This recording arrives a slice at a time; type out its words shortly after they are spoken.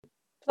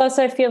Plus,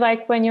 I feel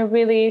like when you're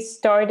really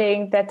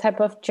starting that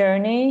type of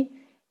journey,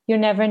 you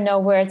never know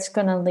where it's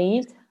going to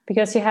lead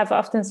because you have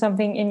often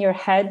something in your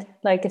head,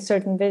 like a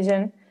certain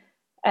vision,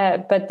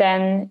 but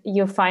then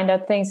you find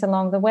out things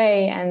along the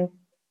way and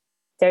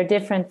they're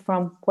different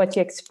from what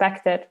you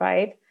expected,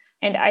 right?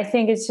 And I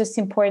think it's just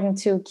important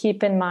to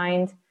keep in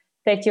mind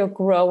that you're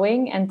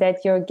growing and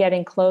that you're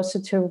getting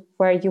closer to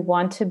where you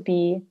want to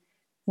be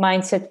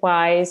mindset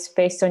wise,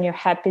 based on your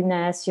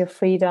happiness, your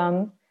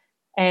freedom.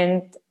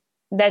 And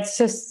that's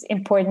just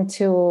important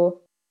to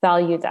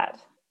value that.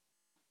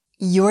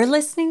 You're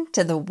listening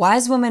to the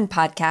Wise Woman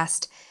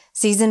Podcast,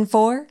 Season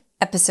 4,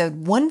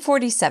 Episode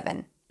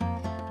 147.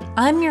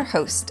 I'm your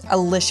host,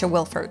 Alicia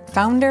Wilford,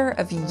 founder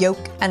of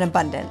Yoke and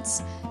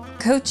Abundance,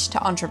 coach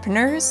to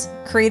entrepreneurs,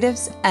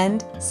 creatives,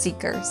 and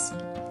seekers.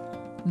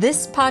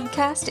 This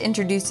podcast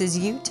introduces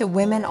you to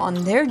women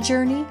on their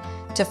journey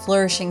to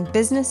flourishing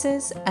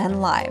businesses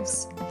and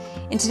lives.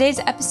 In today's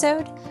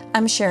episode,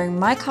 I'm sharing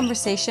my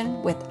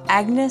conversation with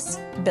Agnes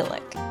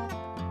Billick.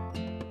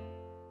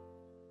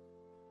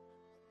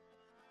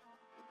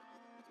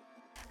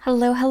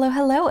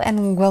 Hello,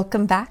 and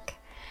welcome back.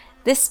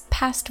 This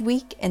past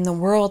week in the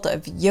world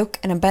of Yoke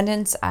and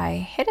Abundance, I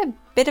hit a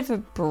bit of a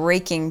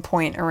breaking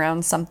point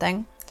around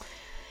something.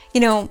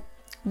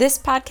 This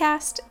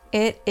podcast,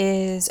 it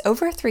is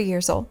over 3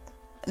 years old.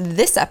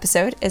 This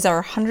episode is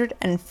our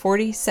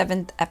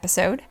 147th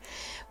episode,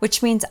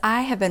 which means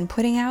I have been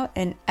putting out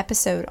an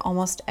episode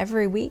almost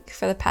every week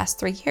for the past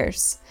 3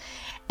 years.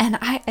 And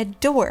I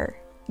adore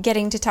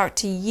getting to talk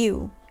to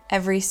you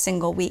every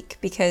single week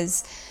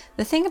because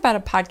the thing about a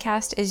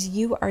podcast is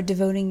you are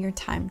devoting your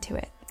time to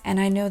it. And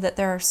I know that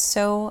there are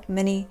so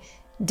many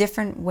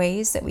different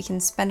ways that we can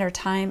spend our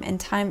time, and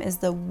time is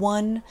the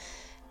one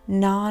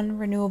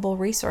non-renewable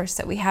resource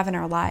that we have in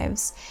our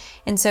lives.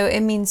 And so it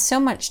means so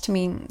much to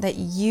me that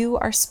you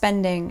are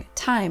spending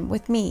time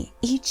with me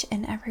each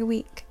and every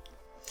week.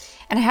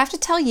 And I have to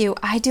tell you,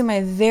 I do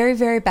my very,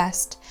 very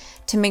best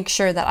to make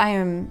sure that I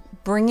am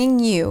bringing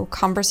you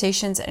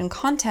conversations and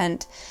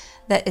content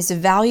that is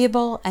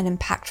valuable and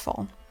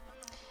impactful.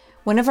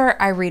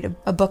 Whenever I read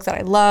a book that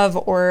I love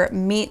or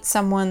meet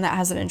someone that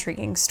has an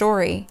intriguing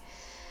story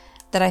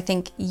that I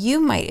think you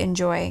might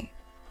enjoy,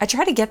 I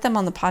try to get them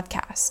on the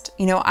podcast.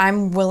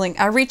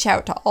 I reach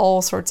out to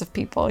all sorts of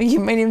people. You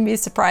might even be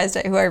surprised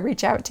at who I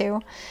reach out to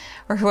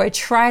or who I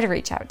try to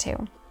reach out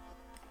to.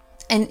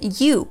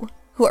 And you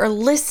who are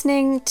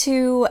listening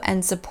to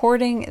and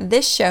supporting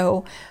this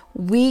show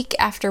week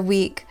after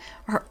week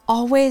are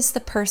always the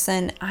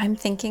person I'm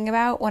thinking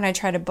about when I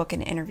try to book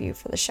an interview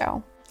for the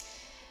show.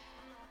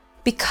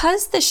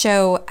 Because the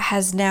show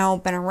has now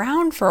been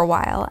around for a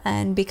while,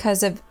 and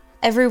because of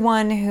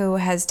everyone who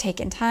has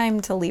taken time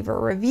to leave a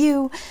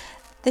review,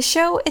 the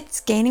show, it's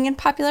gaining in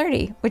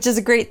popularity, which is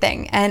a great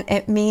thing. And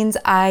it means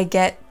I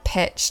get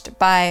pitched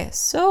by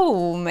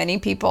so many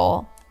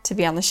people to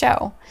be on the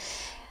show.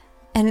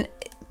 And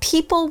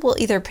people will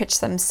either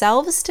pitch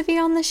themselves to be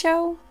on the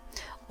show,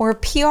 or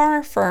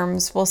PR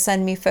firms will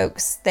send me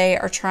folks they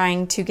are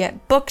trying to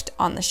get booked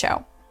on the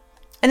show.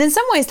 And in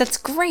some ways, that's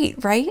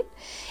great, right?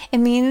 It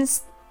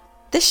means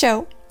this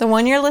show, the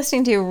one you're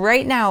listening to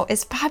right now,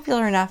 is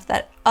popular enough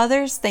that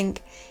others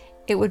think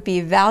it would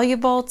be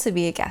valuable to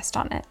be a guest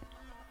on it.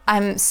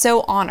 I'm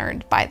so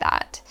honored by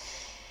that.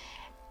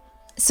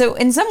 So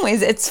in some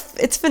ways,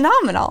 it's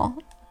phenomenal.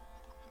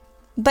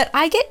 But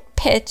I get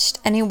pitched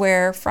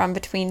anywhere from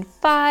between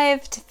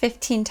 5 to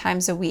 15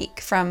 times a week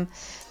from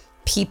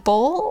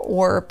people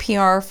or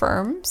PR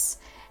firms.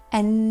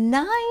 And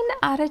 9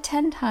 out of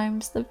 10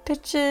 times, the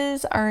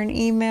pitches are an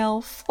email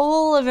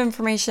full of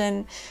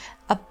information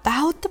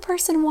about the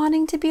person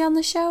wanting to be on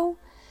the show,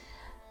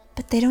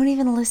 but they don't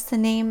even list the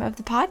name of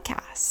the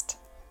podcast.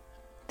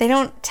 They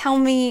don't tell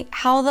me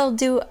how they'll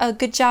do a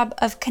good job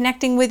of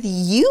connecting with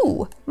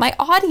you, my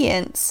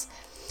audience,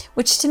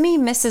 which to me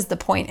misses the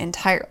point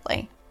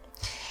entirely.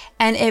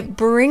 And it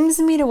brings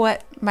me to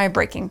what my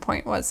breaking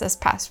point was this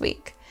past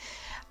week.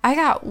 I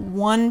got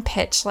one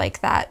pitch like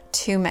that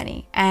too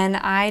many, and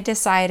I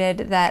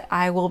decided that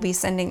I will be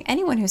sending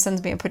anyone who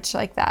sends me a pitch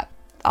like that,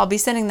 I'll be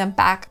sending them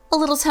back a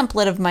little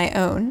template of my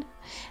own,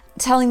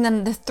 telling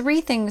them the 3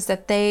 things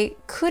that they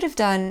could have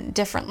done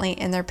differently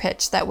in their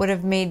pitch that would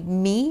have made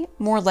me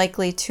more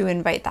likely to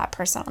invite that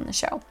person on the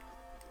show.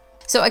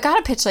 So I got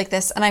a pitch like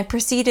this, and I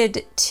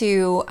proceeded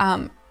to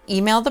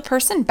email the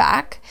person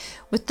back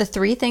with the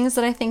 3 things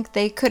that I think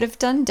they could have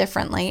done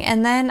differently,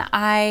 and then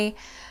I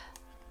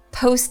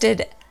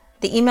posted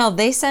the email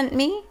they sent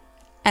me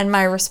and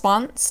my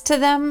response to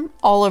them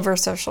all over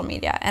social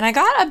media. And I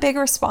got a big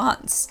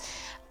response.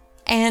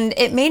 And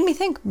it made me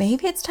think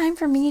maybe it's time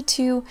for me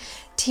to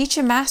teach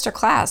a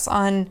masterclass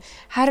on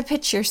how to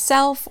pitch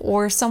yourself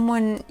or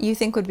someone you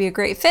think would be a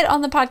great fit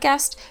on the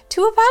podcast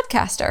to a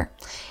podcaster.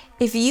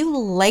 If you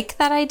like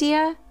that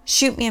idea,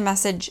 shoot me a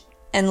message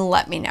and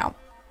let me know.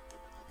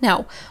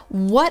 Now,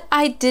 what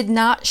I did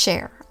not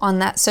share on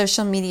that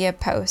social media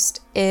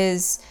post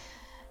is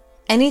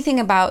anything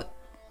about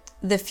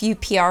the few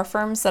PR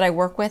firms that I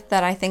work with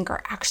that I think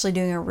are actually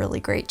doing a really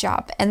great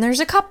job. And there's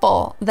a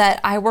couple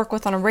that I work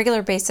with on a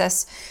regular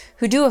basis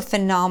who do a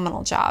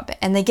phenomenal job,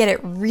 and they get it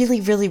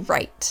really, really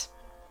right.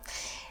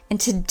 And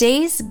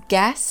today's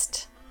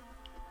guest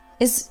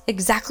is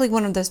exactly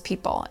one of those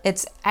people.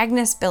 It's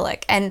Agnes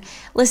Bilek. And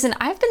listen,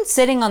 I've been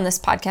sitting on this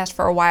podcast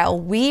for a while.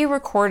 We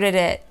recorded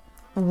it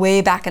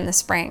way back in the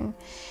spring,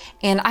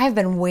 and I've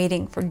been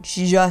waiting for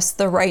just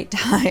the right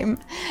time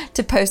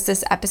to post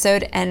this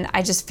episode, and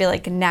I just feel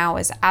like now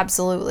is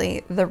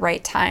absolutely the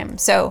right time.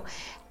 So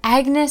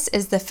Agnes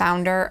is the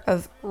founder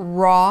of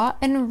Raw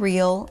and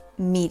Real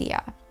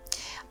Media,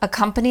 a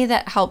company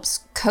that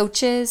helps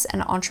coaches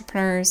and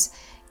entrepreneurs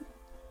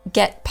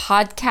get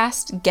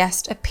podcast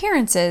guest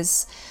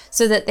appearances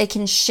so that they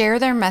can share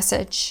their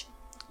message,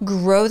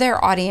 grow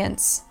their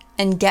audience,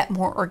 and get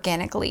more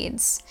organic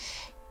leads.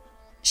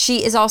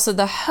 She is also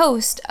the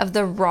host of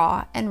the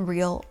Raw and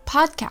Real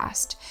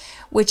podcast,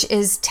 which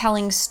is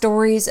telling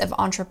stories of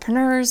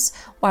entrepreneurs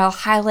while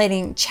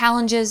highlighting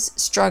challenges,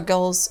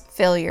 struggles,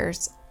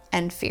 failures,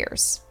 and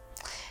fears.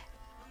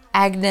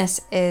 Agnes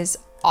is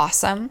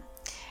awesome,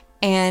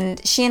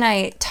 and she and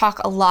I talk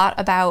a lot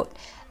about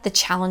the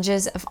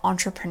challenges of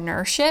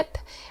entrepreneurship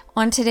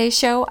on today's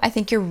show. I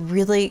think you're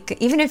really,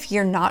 even if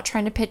you're not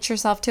trying to pitch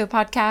yourself to a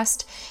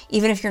podcast,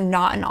 even if you're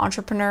not an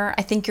entrepreneur,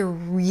 I think you're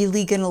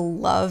really gonna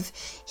love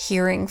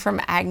hearing from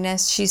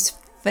Agnes. She's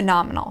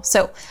phenomenal.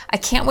 So I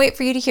can't wait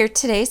for you to hear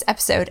today's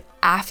episode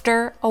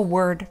after a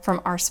word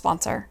from our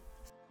sponsor.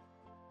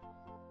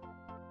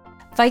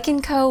 Fike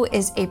 & Co.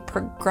 is a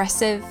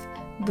progressive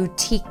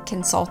boutique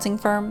consulting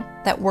firm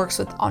that works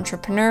with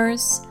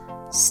entrepreneurs,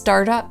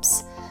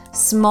 startups,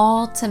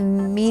 small to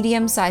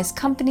medium-sized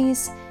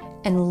companies,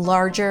 and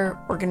larger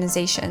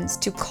organizations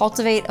to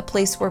cultivate a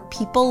place where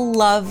people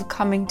love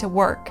coming to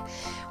work,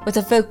 with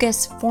a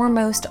focus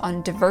foremost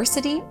on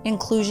diversity,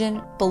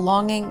 inclusion,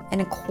 belonging,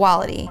 and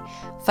equality.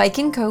 Fike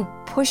 & Co.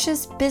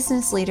 pushes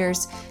business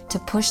leaders to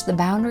push the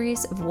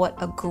boundaries of what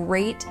a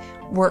great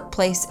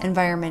workplace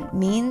environment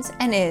means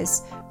and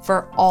is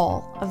for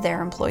all of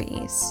their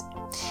employees.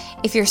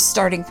 If you're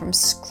starting from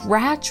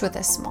scratch with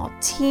a small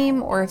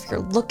team, or if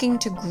you're looking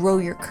to grow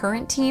your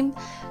current team,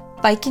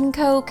 Fike &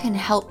 Co. can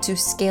help to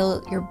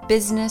scale your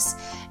business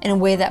in a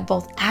way that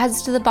both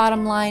adds to the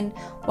bottom line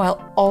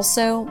while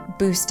also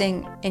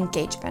boosting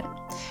engagement.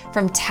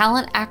 From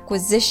talent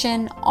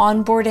acquisition,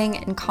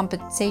 onboarding, and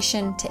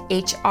compensation to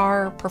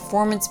HR,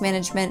 performance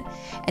management,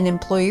 and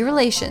employee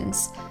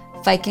relations,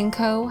 Fike &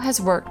 Co.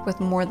 has worked with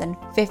more than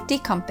 50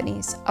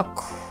 companies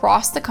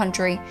across the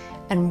country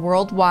and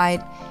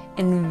worldwide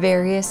in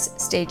various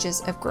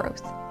stages of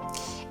growth.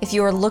 If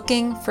you are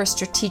looking for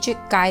strategic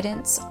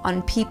guidance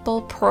on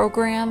people,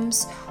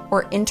 programs,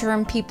 or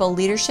interim people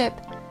leadership,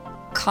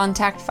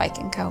 contact Fike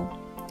 & Co.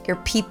 Your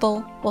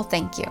people will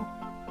thank you.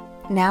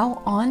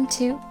 Now on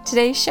to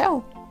today's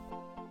show.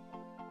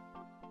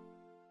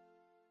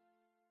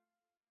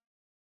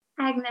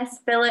 Agnes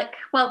Bilek,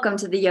 welcome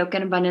to the Yoke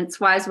and Abundance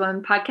Wise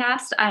Woman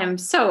podcast. I am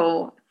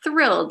so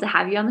thrilled to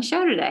have you on the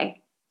show today.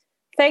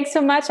 Thanks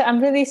so much.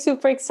 I'm really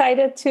super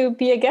excited to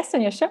be a guest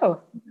on your show.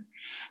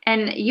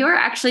 And you're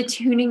actually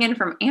tuning in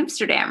from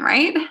Amsterdam,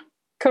 right?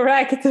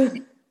 Correct.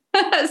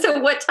 So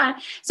what time?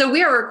 So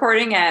we are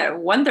recording at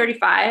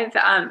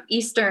 1:35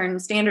 Eastern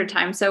Standard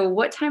Time. So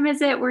what time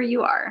is it where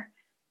you are?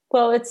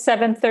 Well, it's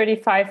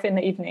 7:35 in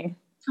the evening.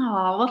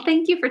 Oh, well,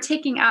 thank you for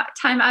taking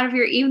time out of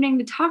your evening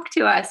to talk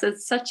to us.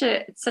 It's such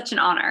an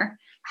honor.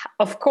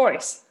 Of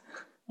course.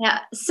 Yeah.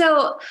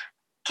 So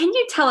can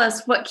you tell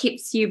us what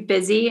keeps you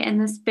busy in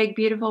this big,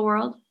 beautiful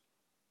world?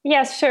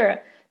 Yes,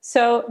 sure.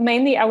 So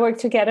mainly I work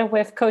together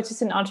with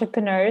coaches and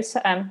entrepreneurs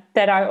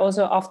that are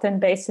also often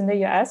based in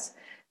the US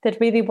that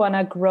really want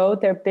to grow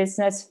their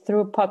business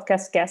through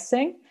podcast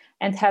guesting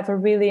and have a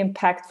really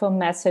impactful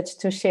message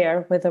to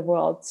share with the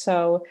world.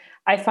 So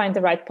I find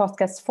the right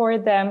podcast for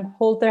them,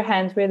 hold their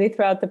hand really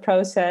throughout the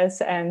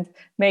process, and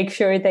make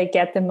sure they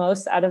get the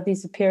most out of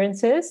these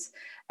appearances.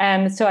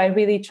 So I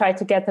really try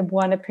to get them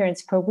one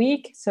appearance per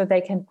week so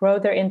they can grow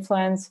their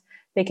influence,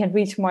 they can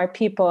reach more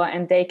people,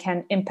 and they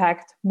can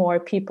impact more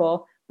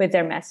people with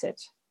their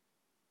message.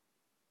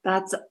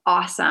 That's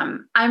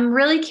awesome. I'm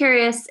really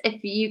curious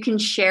if you can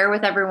share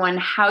with everyone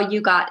how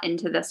you got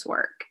into this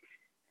work.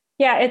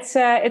 Yeah, it's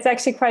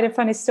actually quite a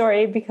funny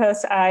story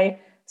because I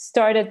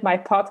started my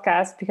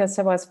podcast because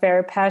I was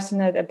very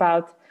passionate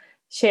about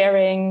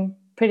sharing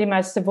pretty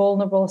much the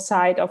vulnerable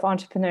side of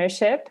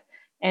entrepreneurship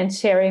and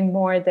sharing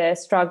more the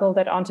struggle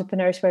that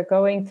entrepreneurs were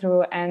going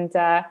through. And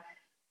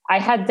I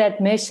had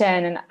that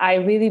mission and I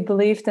really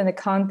believed in the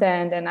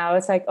content. And I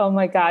was like, oh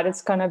my God,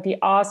 it's going to be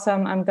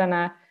awesome. I'm going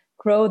to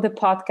grow the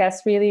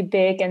podcast really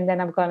big. And then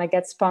I'm going to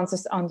get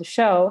sponsors on the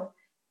show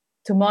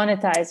to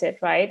monetize it,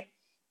 right?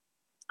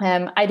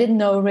 I didn't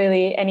know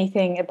really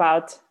anything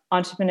about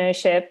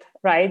entrepreneurship,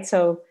 right?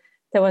 So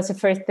that was the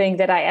first thing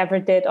that I ever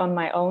did on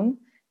my own.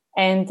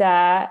 And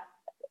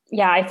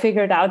I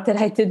figured out that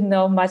I didn't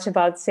know much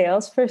about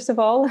sales, first of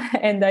all,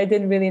 and I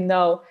didn't really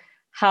know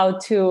how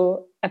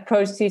to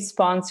approach these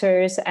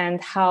sponsors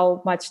and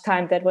how much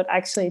time that would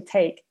actually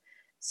take.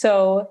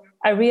 So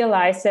I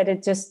realized that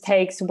it just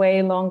takes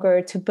way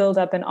longer to build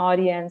up an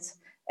audience,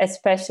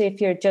 especially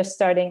if you're just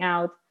starting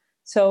out.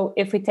 So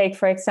if we take,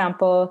 for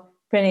example,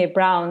 Brené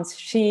Brown,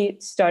 she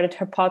started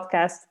her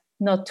podcast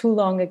not too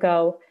long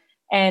ago,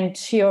 and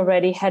she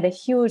already had a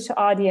huge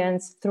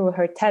audience through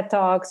her TED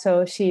Talk.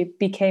 So she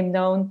became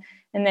known.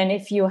 And then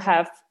if you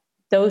have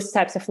those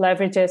types of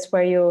leverages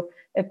where you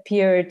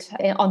appeared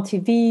on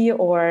TV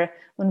or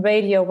on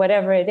radio,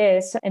 whatever it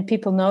is, and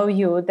people know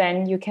you,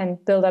 then you can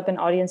build up an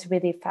audience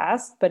really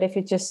fast. But if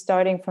you're just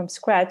starting from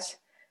scratch,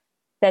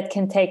 that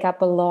can take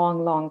up a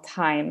long, long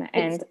time.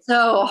 And it's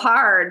so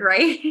hard,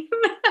 right?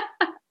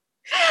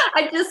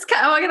 I just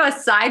kind of want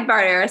to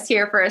sidebar us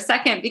here for a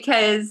second,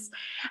 because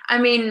I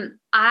mean,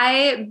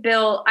 I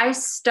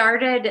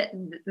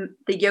started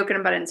the Yoke and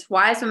Abundance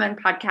Wise Women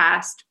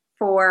podcast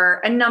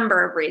for a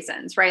number of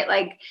reasons, right?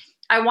 Like,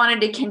 I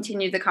wanted to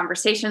continue the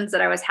conversations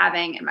that I was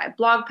having in my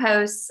blog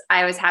posts.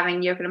 I was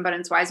having Yoke and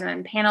Abundance Wise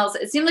Women panels.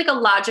 It seemed like a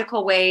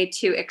logical way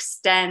to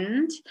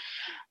extend.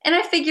 And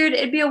I figured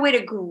it'd be a way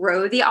to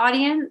grow the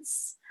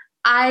audience.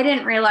 I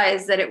didn't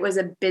realize that it was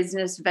a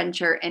business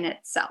venture in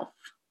itself.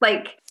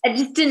 Like, I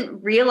just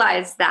didn't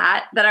realize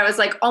that I was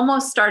like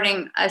almost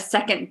starting a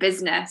second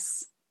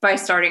business by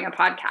starting a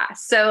podcast.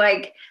 So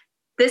like,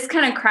 this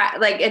kind of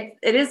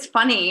it is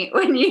funny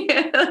when you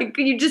like,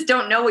 you just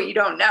don't know what you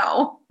don't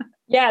know.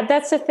 Yeah,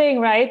 that's the thing,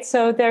 right?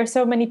 So there are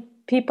so many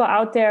people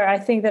out there, I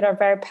think, that are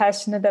very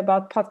passionate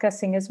about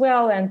podcasting as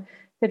well, and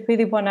that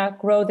really want to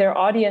grow their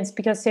audience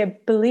because they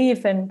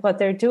believe in what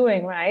they're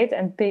doing, right?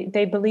 And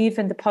they believe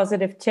in the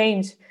positive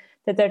change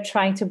that they're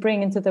trying to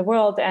bring into the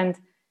world. And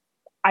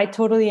I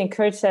totally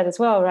encourage that as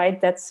well, right?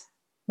 That's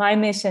my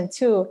mission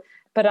too.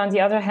 But on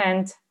the other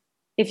hand,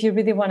 if you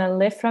really want to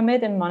live from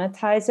it and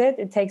monetize it,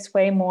 it takes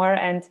way more,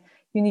 and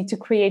you need to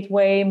create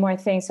way more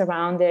things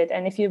around it.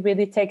 And if you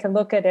really take a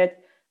look at it,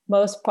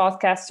 most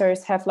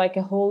podcasters have like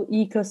a whole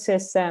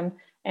ecosystem,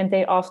 and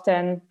they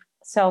often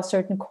sell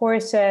certain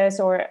courses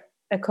or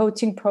a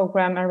coaching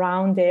program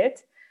around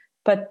it,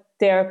 but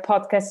their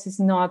podcast is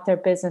not their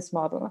business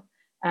model.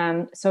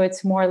 So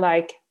it's more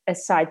like a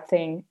side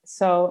thing.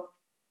 So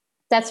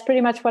that's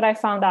pretty much what I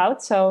found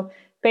out. So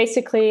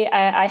basically,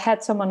 I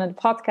had someone on the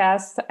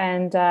podcast,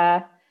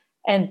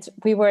 and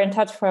we were in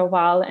touch for a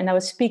while, and I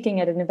was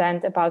speaking at an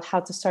event about how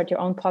to start your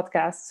own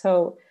podcast.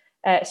 So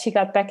she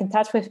got back in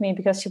touch with me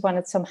because she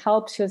wanted some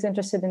help. She was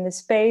interested in this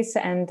space,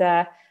 and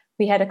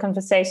we had a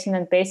conversation,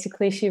 and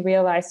basically she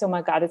realized, oh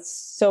my God, it's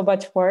so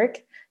much work.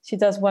 She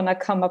does want to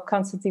come up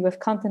constantly with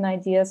content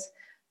ideas.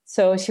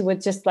 So she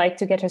would just like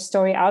to get her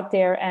story out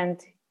there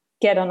and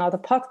get on other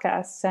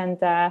podcasts. And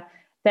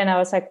then I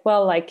was like,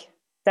 well, like,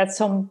 that's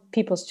some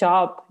people's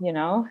job, you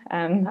know.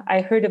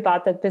 I heard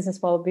about that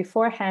business model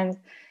beforehand.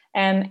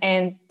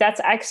 And that's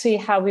actually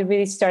how we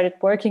really started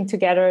working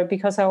together,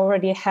 because I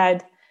already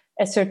had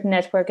a certain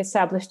network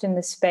established in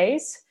the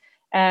space.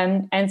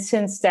 And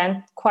since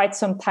then, quite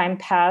some time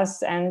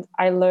passed, and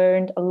I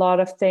learned a lot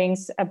of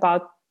things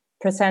about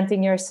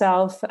presenting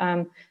yourself,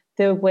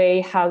 the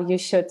way how you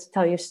should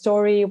tell your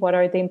story, what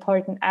are the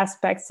important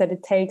aspects that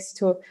it takes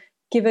to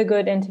give a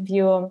good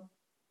interview.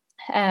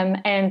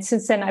 And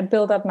since then, I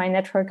built up my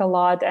network a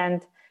lot,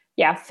 and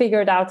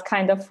figured out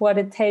kind of what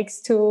it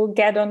takes to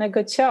get on a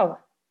good show.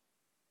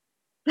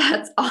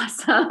 That's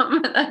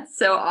awesome. That's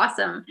so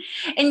awesome.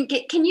 And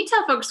can you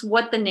tell folks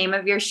what the name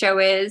of your show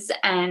is?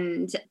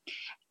 And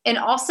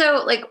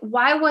also, like,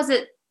 why was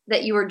it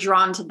that you were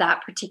drawn to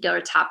that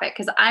particular topic?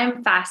 Because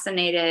I'm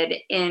fascinated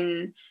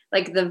in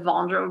like the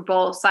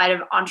vulnerable side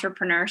of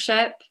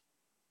entrepreneurship,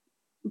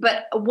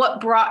 but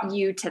what brought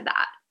you to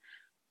that?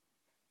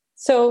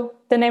 So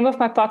the name of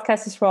my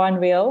podcast is Raw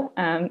and Real.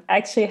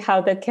 Actually,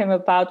 how that came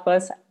about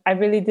was I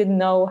really didn't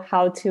know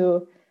how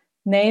to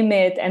name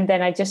it. And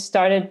then I just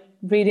started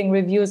reading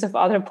reviews of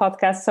other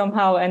podcasts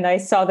somehow, and I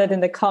saw that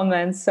in the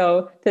comments.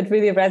 So that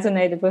really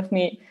resonated with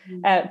me.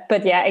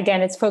 But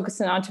again, it's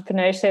focused on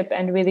entrepreneurship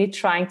and really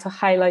trying to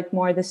highlight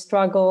more the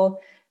struggle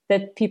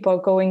that people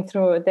are going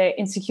through, the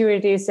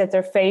insecurities that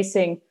they're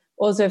facing,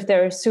 also if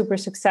they're super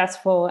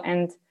successful,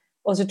 and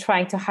also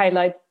trying to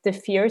highlight the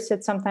fears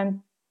that sometimes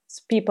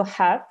people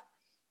have.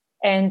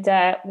 And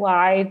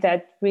why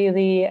that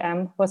really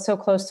was so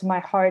close to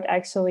my heart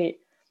actually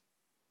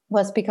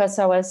was because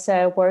I was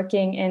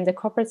working in the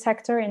corporate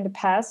sector in the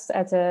past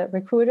as a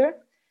recruiter.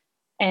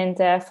 And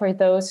for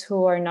those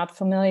who are not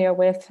familiar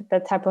with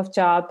that type of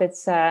job,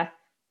 it's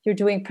you're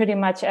doing pretty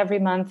much every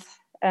month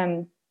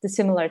the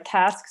similar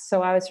tasks.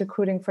 So I was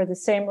recruiting for the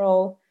same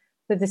role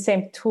with the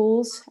same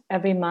tools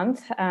every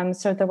month.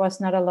 So there was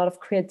not a lot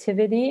of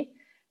creativity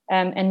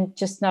and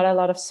just not a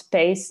lot of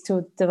space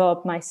to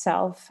develop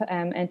myself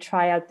and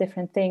try out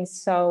different things.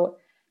 So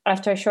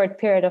after a short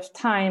period of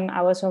time,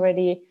 I was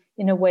already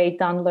in a way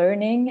done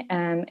learning,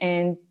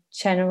 and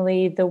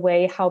generally the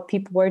way how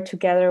people were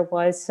together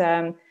was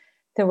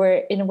they were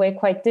in a way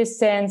quite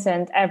distant,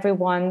 and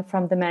everyone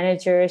from the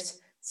managers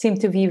seemed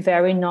to be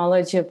very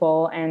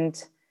knowledgeable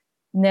and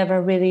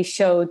never really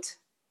showed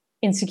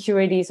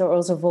insecurities or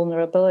also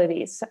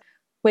vulnerabilities,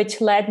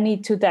 which led me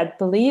to that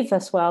belief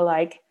as well.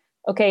 Like,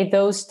 okay,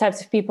 those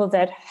types of people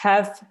that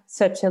have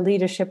such a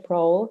leadership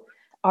role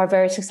are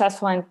very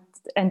successful,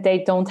 and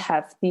they don't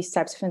have these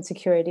types of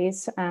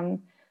insecurities.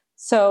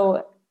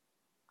 So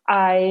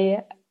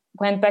I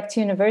went back to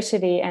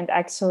university and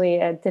actually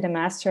did a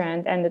master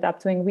and ended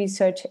up doing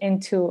research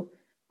into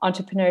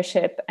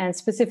entrepreneurship. And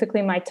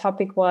specifically, my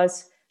topic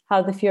was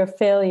how the fear of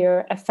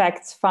failure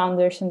affects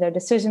founders in their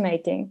decision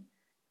making.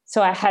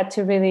 So I had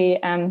to really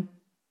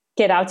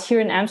get out here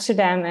in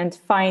Amsterdam and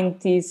find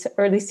these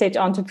early stage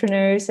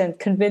entrepreneurs and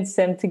convince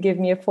them to give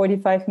me a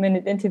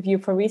 45-minute interview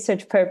for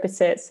research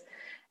purposes.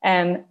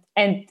 And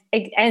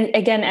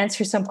again,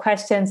 answer some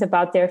questions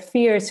about their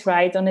fears,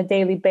 right, on a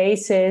daily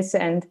basis,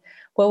 and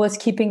what was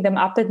keeping them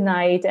up at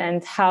night,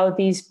 and how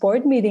these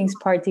board meetings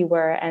partly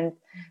were. And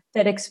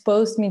that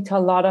exposed me to a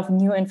lot of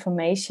new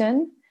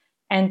information.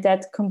 And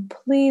that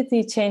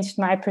completely changed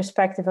my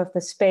perspective of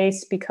the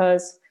space,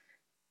 because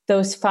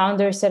those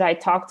founders that I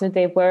talked to,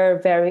 they were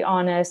very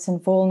honest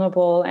and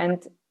vulnerable,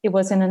 and it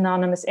was an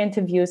anonymous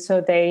interview, so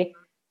they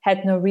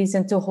had no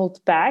reason to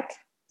hold back.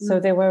 So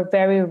they were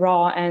very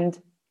raw, and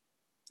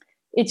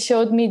it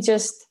showed me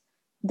just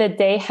that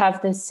they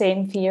have the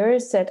same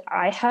fears that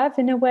I have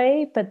in a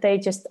way, but they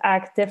just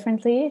act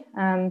differently.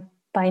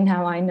 By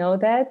now I know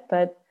that,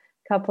 but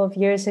a couple of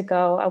years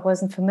ago, I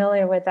wasn't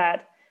familiar with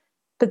that.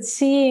 But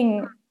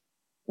seeing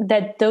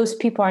that those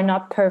people are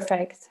not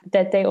perfect,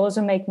 that they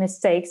also make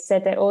mistakes,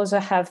 that they also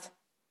have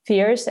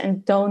fears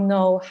and don't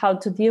know how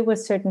to deal with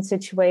certain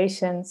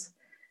situations,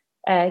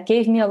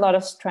 gave me a lot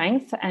of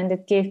strength, and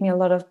it gave me a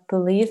lot of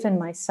belief in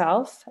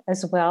myself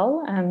as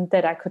well,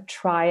 that I could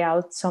try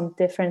out some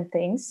different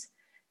things.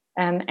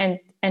 And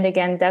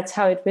again, that's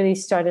how it really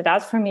started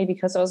out for me,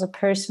 because also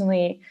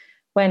personally,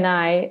 when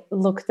I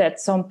looked at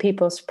some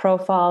people's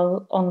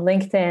profile on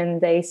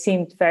LinkedIn, they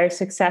seemed very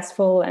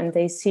successful and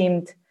they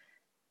seemed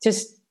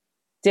just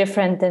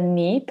different than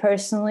me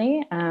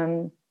personally.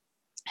 And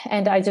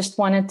I just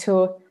wanted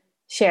to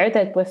share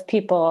that with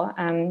people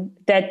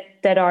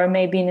that are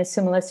maybe in a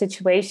similar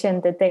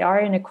situation, that they are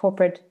in a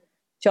corporate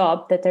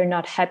job that they're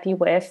not happy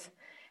with,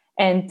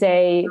 and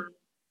they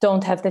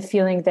don't have the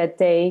feeling that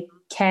they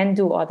can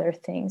do other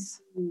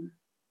things.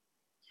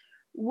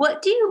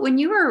 When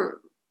you were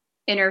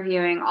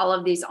interviewing all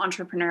of these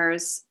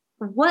entrepreneurs,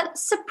 what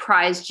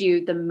surprised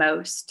you the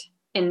most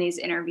in these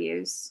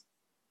interviews?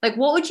 Like,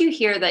 what would you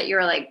hear that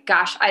you're like,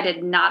 gosh, I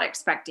did not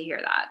expect to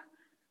hear that?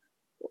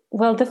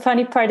 Well, the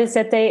funny part is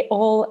that they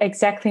all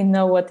exactly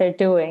know what they're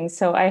doing.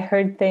 So I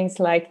heard things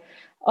like,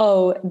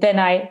 oh, then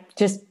I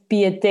just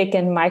be a dick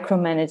and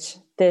micromanage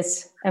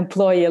this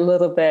employee a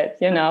little bit,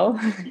 you know?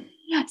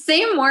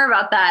 Say more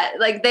about that.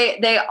 Like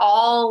they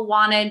all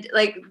wanted,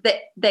 like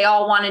they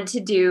all wanted to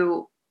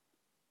do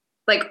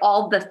like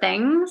all the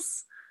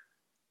things.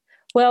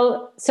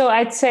 Well, so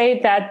I'd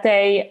say that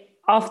they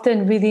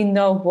often really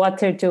know what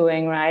they're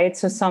doing, right?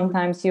 So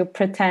sometimes you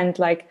pretend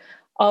like,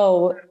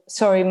 oh,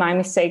 sorry, my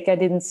mistake, I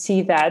didn't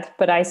see that.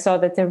 But I saw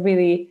that they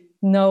really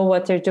know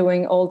what they're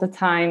doing all the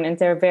time, and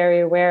they're very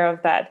aware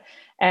of that.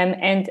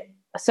 And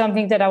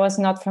something that I was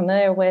not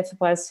familiar with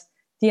was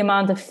the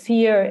amount of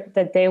fear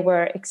that they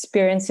were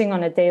experiencing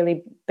on a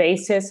daily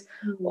basis.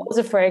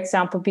 Also, for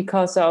example,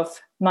 because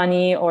of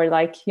money or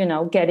like, you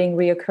know, getting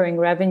reoccurring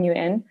revenue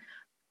in.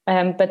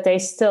 But they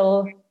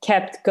still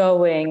kept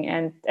going,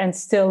 and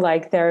still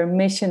like their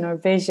mission or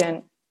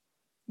vision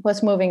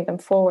was moving them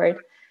forward.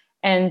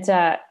 And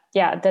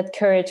that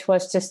courage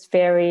was just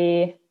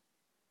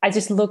I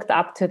just looked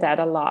up to that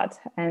a lot.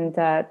 And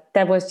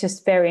that was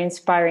just very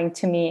inspiring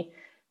to me,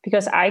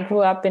 because I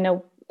grew up in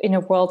a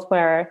world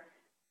where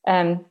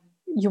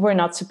you were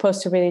not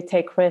supposed to really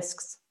take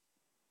risks.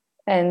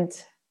 And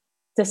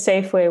the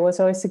safe way was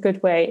always a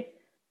good way.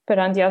 But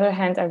on the other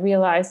hand, I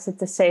realized that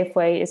the safe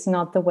way is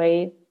not the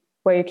way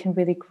where you can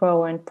really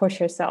grow and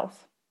push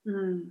yourself.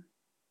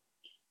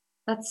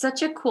 That's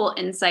such a cool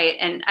insight.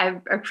 And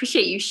I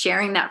appreciate you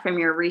sharing that from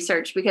your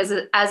research, because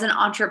as an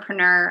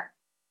entrepreneur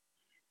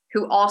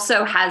who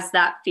also has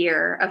that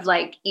fear of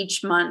like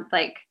each month,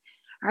 like,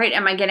 all right,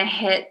 am I going to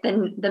hit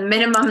the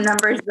minimum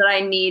numbers that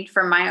I need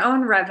for my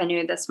own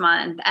revenue this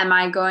month? Am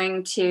I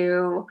going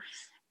to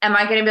be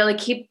able to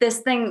keep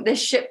this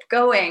ship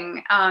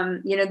going?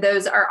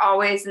 Those are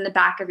always in the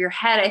back of your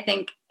head. I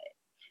think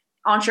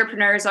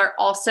entrepreneurs are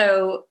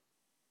also,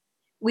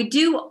 we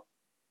do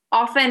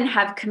often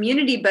have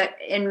community, but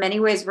in many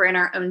ways we're in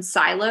our own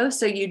silo.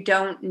 So you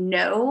don't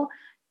know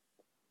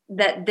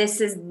that this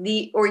is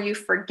or you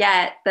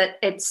forget that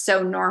it's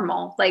so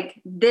normal.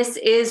 Like, this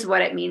is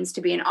what it means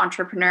to be an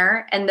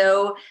entrepreneur. And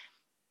though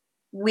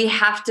we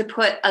have to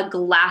put a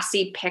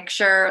glassy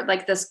picture,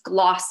 like this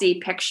glossy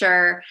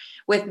picture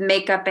with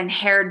makeup and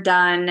hair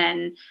done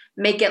and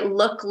make it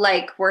look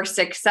like we're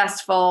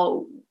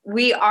successful,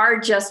 we are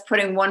just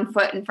putting one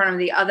foot in front of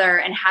the other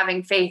and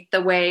having faith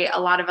the way a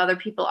lot of other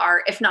people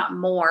are, if not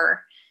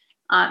more,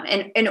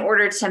 in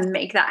order to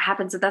make that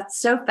happen. So that's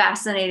so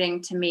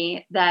fascinating to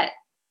me that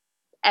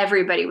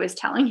everybody was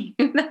telling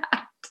you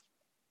that.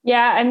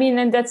 Yeah, I mean,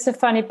 and that's the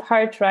funny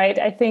part, right?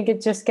 I think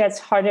it just gets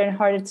harder and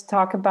harder to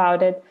talk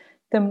about it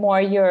the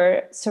more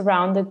you're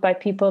surrounded by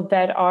people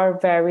that are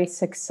very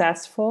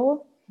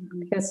successful,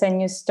 because then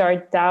you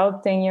start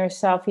doubting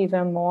yourself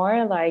even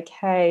more, like,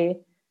 hey,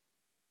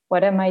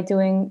 what am I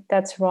doing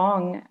that's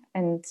wrong?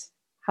 And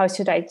how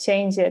should I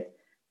change it?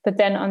 But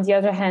then on the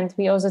other hand,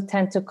 we also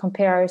tend to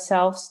compare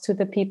ourselves to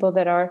the people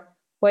that are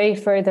way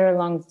further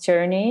along the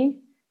journey,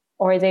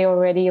 or they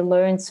already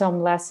learned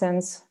some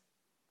lessons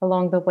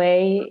along the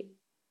way,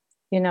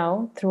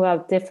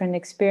 throughout different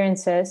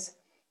experiences.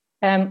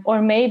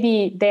 Or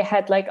maybe they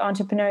had like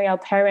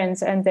entrepreneurial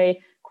parents and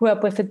they grew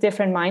up with a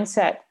different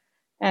mindset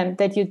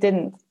that you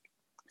didn't.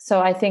 So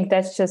I think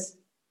that's just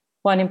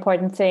one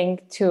important thing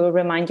to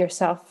remind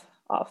yourself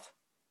of.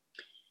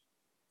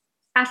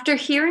 After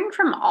hearing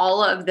from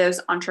all of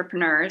those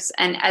entrepreneurs,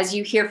 and as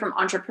you hear from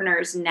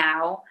entrepreneurs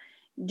now,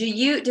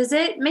 does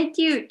it make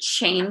you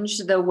change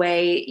the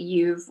way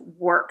you've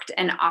worked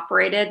and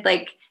operated?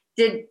 Like,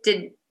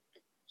 did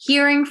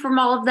hearing from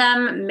all of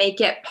them make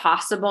it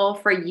possible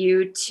for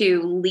you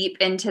to leap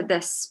into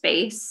this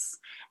space?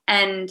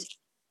 And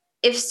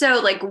if so,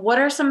 like, what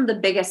are some of the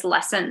biggest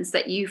lessons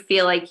that you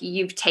feel like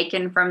you've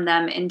taken from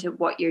them into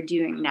what you're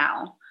doing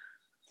now?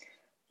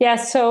 Yeah,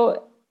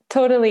 so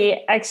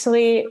totally.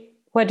 Actually,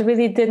 what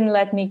really didn't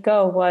let me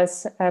go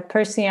was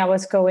personally, I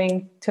was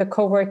going to a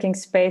co-working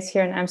space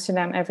here in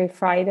Amsterdam every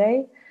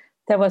Friday.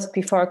 That was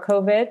before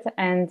COVID.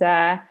 And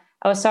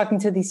I was talking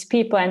to these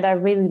people and I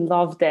really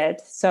loved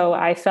it. So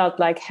I felt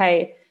like,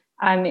 hey,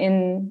 I'm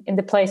in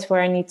the place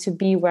where I need to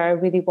be, where I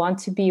really want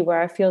to be,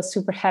 where I feel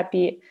super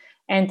happy.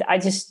 And I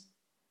just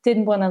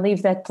didn't want to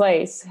leave that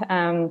place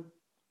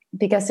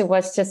because it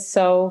was just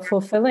so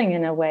fulfilling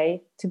in a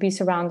way to be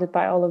surrounded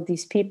by all of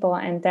these people.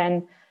 And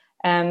then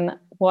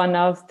one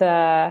of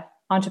the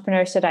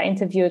entrepreneurs that I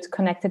interviewed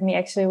connected me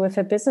actually with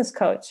a business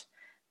coach.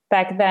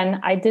 Back then,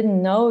 I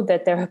didn't know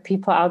that there are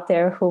people out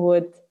there who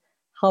would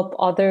help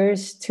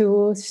others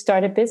to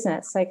start a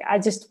business. Like, I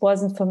just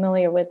wasn't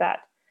familiar with that.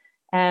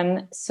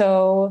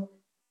 So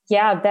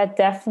yeah, that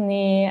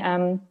definitely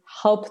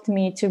helped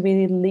me to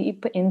really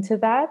leap into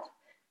that.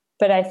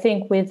 But I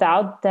think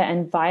without the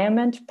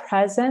environment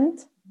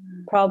present,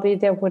 probably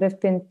there would have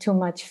been too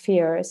much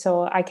fear.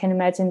 So I can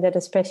imagine that,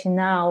 especially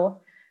now,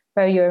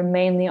 where you're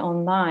mainly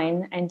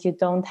online and you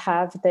don't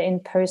have the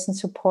in-person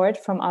support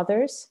from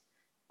others,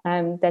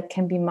 that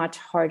can be much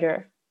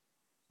harder.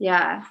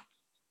 Yeah.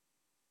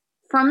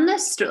 From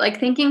this, like,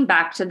 thinking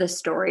back to the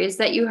stories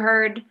that you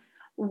heard,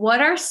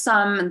 what are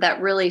some that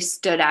really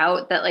stood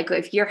out that, like,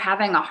 if you're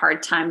having a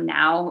hard time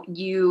now,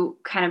 you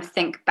kind of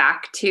think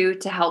back to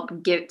help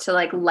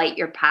like light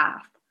your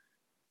path?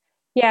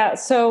 Yeah.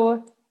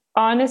 So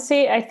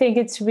honestly, I think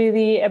it's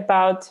really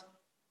about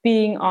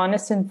being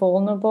honest and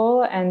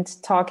vulnerable and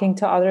talking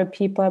to other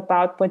people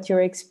about what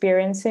you're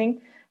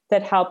experiencing.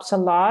 That helps a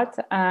lot,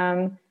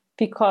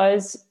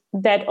 because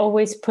that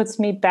always puts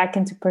me back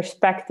into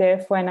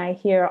perspective when I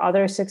hear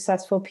other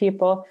successful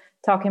people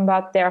talking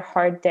about their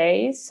hard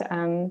days.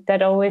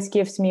 That always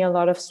gives me a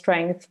lot of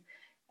strength.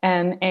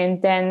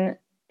 And then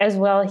as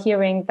well,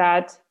 hearing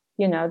that,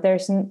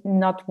 there's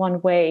not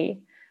one way.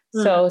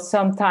 So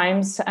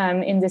sometimes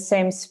in the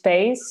same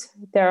space,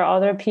 there are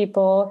other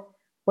people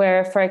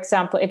where, for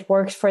example, it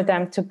works for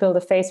them to build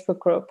a Facebook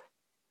group,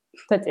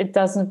 but it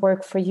doesn't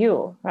work for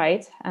you,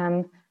 right?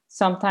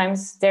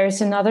 Sometimes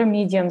there's another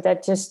medium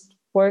that just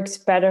works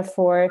better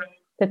for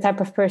the type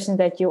of person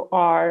that you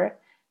are,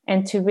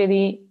 and to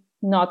really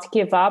not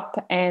give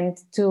up and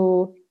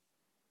to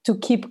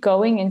keep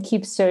going and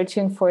keep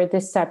searching for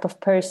this type of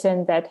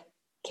person that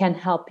can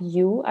help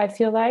you, I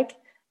feel like.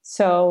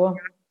 So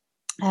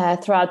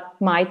throughout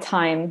my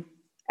time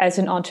as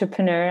an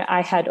entrepreneur,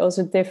 I had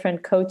also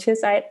different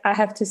coaches, I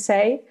have to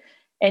say.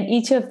 And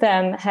each of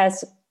them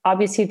has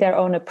obviously their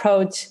own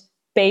approach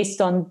based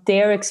on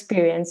their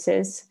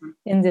experiences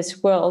in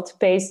this world,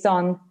 based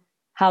on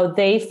how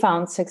they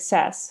found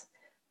success.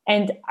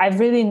 And I've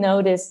really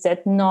noticed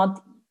that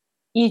not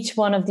each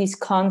one of these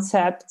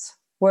concepts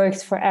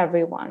works for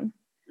everyone.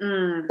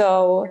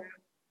 So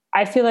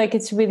I feel like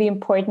it's really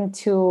important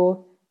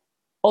to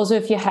also,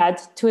 if you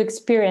had two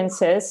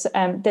experiences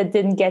that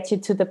didn't get you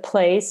to the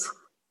place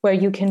where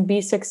you can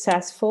be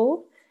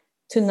successful,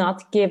 to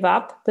not give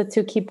up, but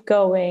to keep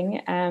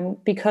going,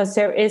 because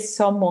there is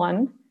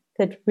someone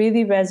that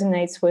really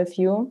resonates with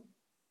you,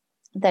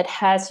 that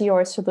has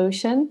your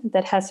solution,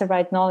 that has the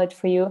right knowledge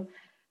for you.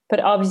 But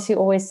obviously,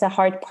 always the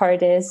hard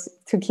part is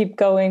to keep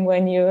going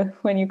when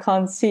you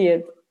can't see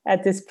it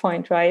at this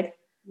point, right?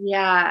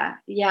 Yeah.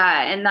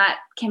 And that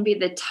can be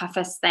the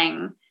toughest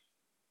thing.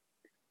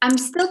 I'm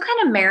still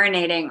kind of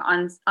marinating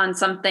on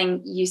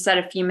something you said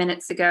a few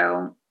minutes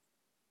ago,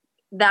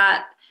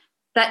 that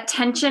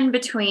tension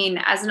between,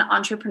 as an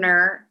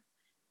entrepreneur,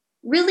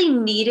 really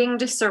needing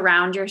to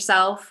surround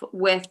yourself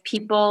with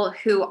people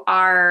who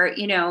are,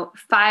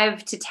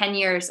 5 to 10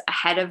 years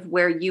ahead of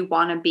where you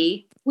want to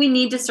be. We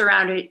need to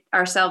surround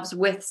ourselves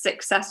with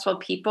successful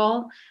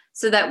people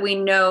so that we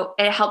know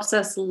it helps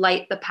us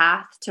light the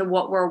path to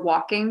what we're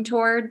walking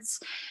towards.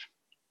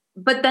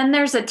 but then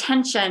there's a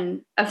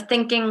tension of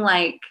thinking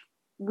like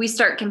we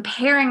start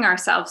comparing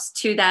ourselves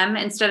to them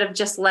instead of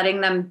just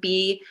letting them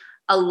be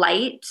a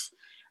light.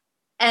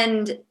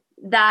 And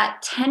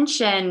that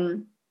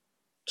tension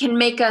can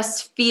make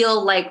us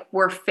feel like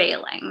we're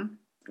failing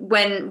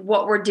when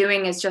what we're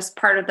doing is just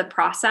part of the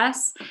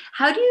process.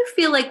 How do you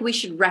feel like we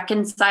should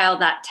reconcile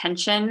that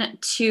tension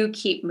to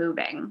keep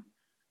moving?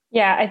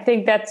 Yeah, I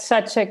think that's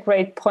such a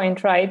great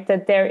point, right?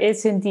 That there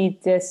is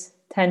indeed this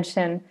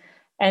tension.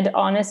 And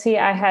honestly,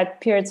 I had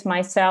periods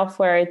myself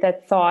where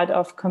that thought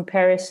of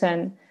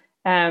comparison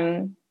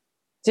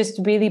just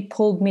really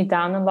pulled me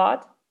down a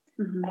lot,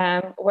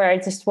 where I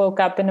just woke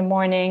up in the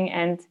morning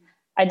and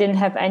I didn't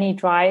have any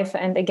drive.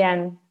 And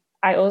again,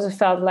 I also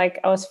felt like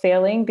I was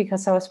failing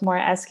because I was more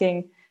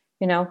asking,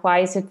 why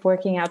is it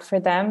working out for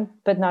them,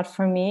 but not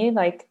for me?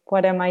 Like,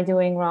 what am I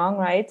doing wrong,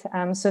 right?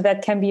 So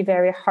that can be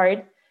very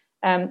hard.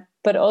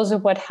 But also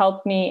what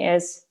helped me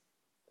is,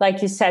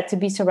 like you said, to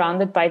be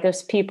surrounded by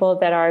those people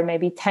that are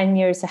maybe 10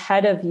 years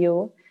ahead of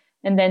you,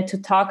 and then to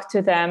talk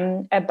to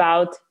them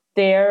about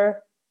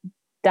their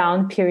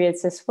down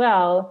periods as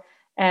well.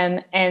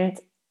 And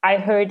I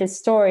heard a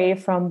story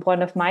from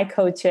one of my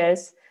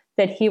coaches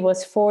that he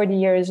was 40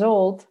 years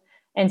old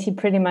and he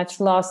pretty much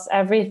lost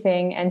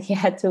everything and he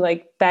had to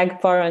like beg,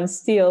 borrow, and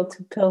steal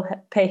to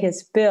pay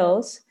his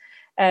bills.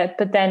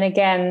 But then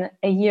again,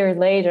 a year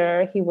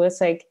later, he was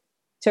like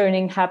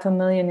turning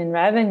 $500,000 in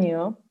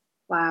revenue.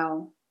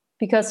 Wow.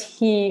 Because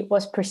he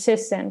was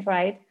persistent,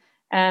 right?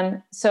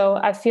 So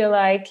I feel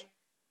like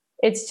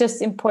it's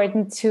just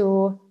important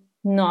to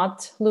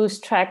not lose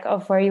track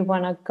of where you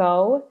want to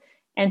go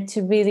and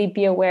to really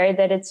be aware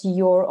that it's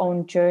your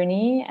own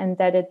journey and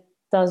that it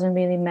doesn't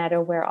really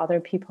matter where other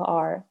people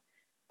are.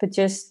 But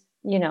just,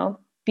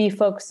 be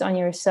focused on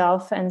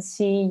yourself and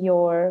see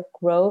your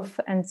growth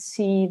and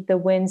see the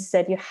wins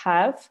that you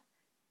have,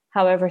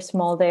 however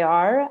small they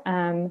are,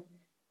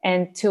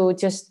 and to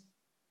just,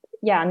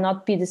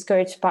 not be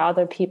discouraged by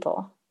other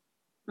people.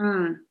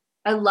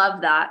 I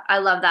love that.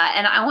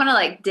 And I want to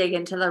like dig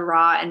into the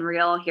raw and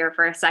real here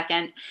for a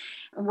second.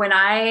 When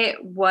I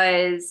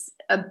was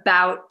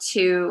about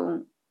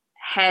to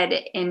head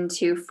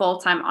into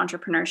full-time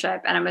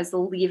entrepreneurship and I was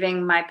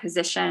leaving my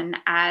position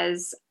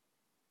as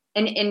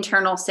an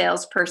internal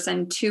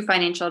salesperson to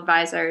financial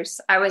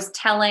advisors, I was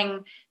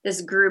telling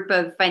this group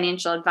of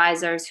financial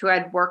advisors who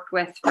I'd worked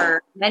with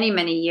for many,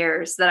 many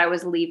years that I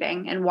was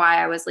leaving and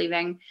why I was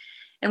leaving.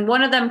 And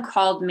one of them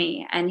called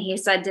me and he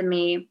said to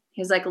me,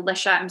 he's like,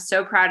 Alicia, I'm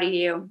so proud of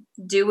you.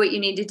 Do what you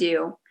need to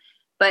do.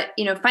 But,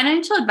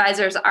 financial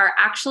advisors are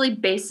actually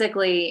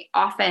basically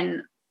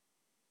often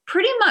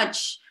pretty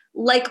much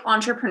like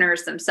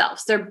entrepreneurs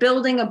themselves. They're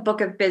building a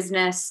book of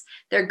business.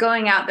 They're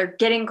going out, they're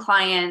getting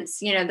clients,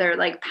 they're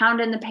like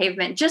pounding the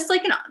pavement, just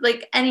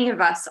like any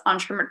of us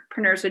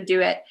entrepreneurs would do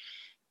it.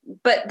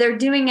 But they're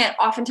doing it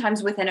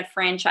oftentimes within a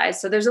franchise.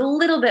 So there's a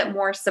little bit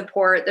more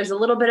support. There's a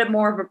little bit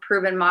more of a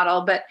proven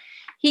model, but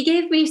he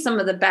gave me some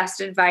of the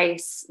best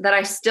advice that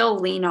I still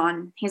lean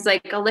on. He's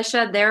like,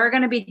 Alicia, there are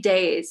going to be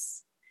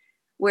days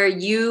where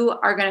you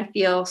are going to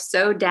feel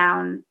so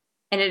down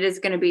and it is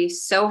going to be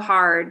so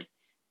hard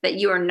that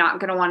you are not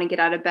going to want to get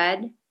out of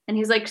bed. And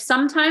he's like,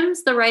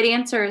 sometimes the right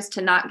answer is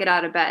to not get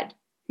out of bed.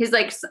 He's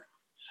like,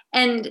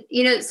 and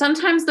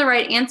sometimes the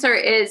right answer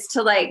is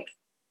to like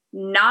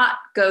not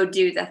go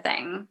do the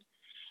thing.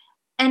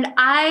 And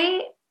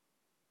I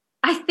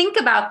think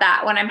about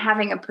that when I'm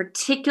having a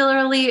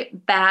particularly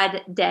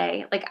bad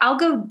day. Like I'll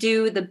go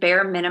do the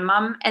bare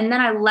minimum and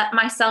then I let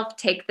myself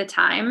take the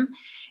time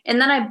and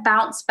then I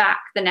bounce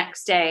back the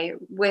next day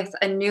with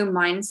a new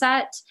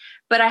mindset,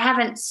 but I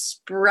haven't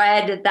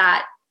spread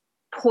that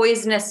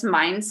poisonous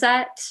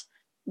mindset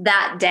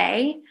that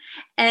day.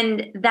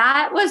 And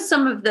that was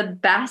some of the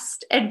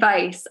best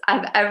advice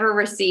I've ever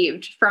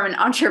received from an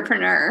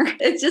entrepreneur.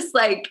 It's just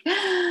like,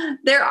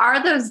 there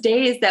are those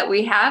days that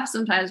we have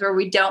sometimes where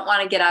we don't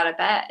want to get out of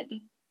bed.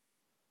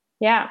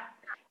 Yeah.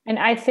 And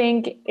I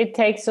think it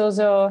takes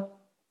also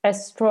a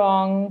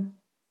strong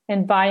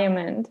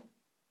environment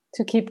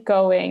to keep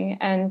going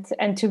and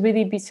to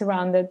really be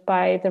surrounded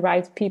by the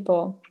right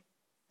people.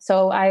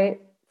 So I,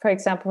 for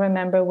example,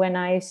 remember when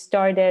I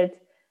started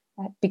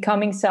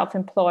becoming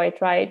self-employed,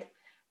 right?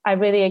 I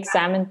really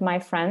examined my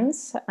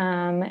friends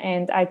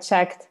and I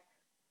checked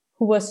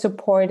who was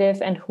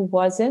supportive and who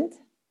wasn't.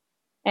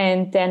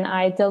 And then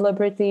I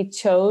deliberately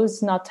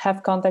chose not to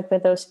have contact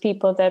with those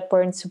people that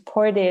weren't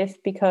supportive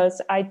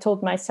because I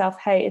told myself,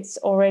 hey, it's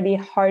already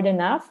hard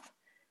enough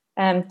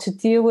to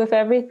deal with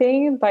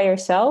everything by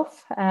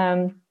yourself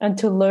and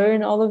to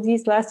learn all of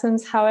these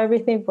lessons, how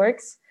everything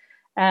works.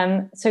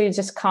 So you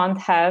just can't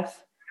have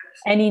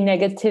any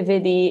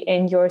negativity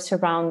in your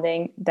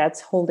surrounding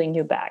that's holding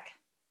you back.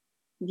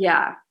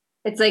 Yeah.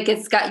 It's like,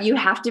 you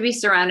have to be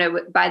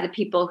surrounded by the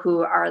people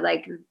who are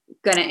like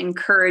going to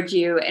encourage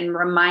you and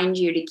remind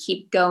you to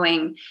keep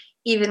going,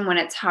 even when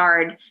it's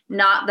hard,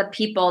 not the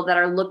people that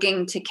are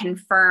looking to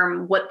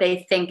confirm what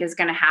they think is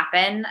going to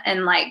happen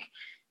and like,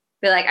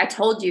 be like, I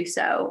told you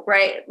so.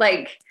 Right.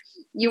 Like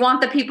you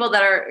want the people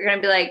that are going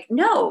to be like,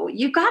 no,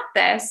 you got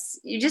this.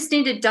 You just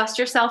need to dust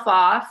yourself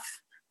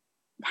off,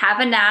 have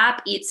a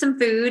nap, eat some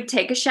food,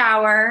 take a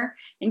shower,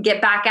 and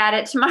get back at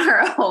it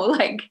tomorrow.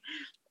 Like,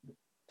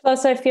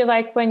 plus, I feel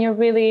like when you're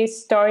really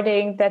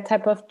starting that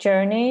type of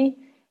journey,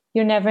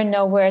 you never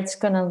know where it's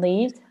going to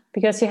lead,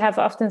 because you have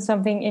often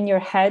something in your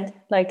head,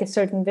 like a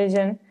certain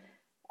vision,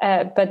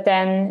 but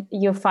then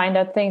you find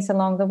out things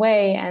along the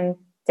way and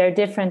they're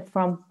different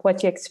from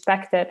what you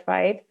expected,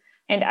 right?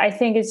 And I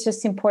think it's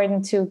just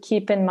important to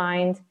keep in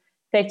mind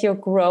that you're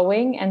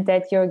growing and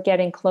that you're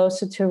getting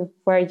closer to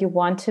where you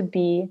want to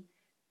be,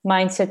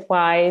 mindset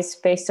wise,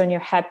 based on your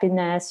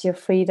happiness, your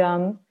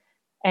freedom.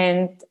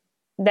 And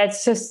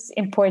that's just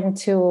important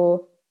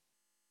to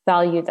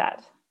value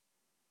that.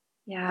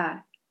 Yeah.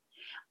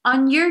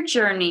 On your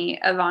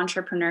journey of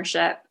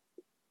entrepreneurship,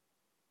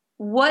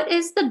 what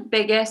is the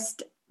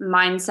biggest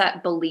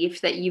mindset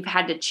belief that you've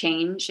had to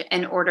change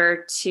in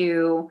order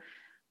to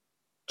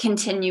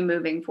continue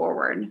moving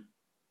forward?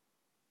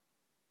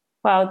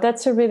 Wow,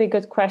 that's a really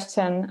good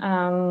question.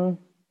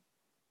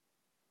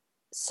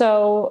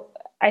 So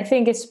I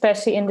think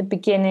especially in the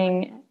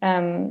beginning,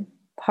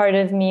 part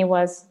of me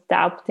was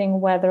doubting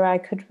whether I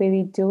could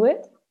really do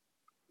it.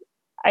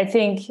 I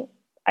think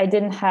I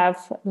didn't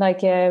have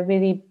like a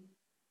really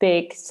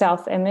big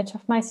self-image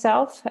of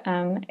myself.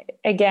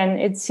 Again,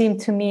 it seemed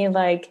to me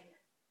like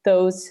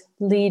those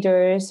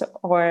leaders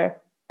or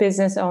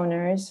business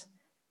owners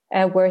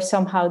were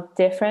somehow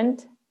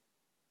different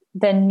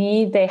than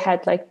me. They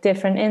had like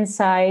different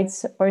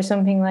insights or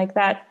something like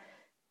that.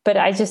 But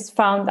I just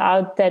found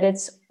out that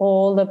it's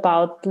all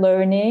about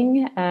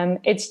learning.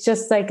 It's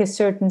just like a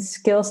certain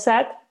skill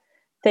set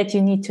that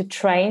you need to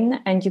train,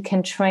 and you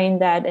can train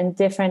that in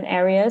different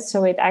areas.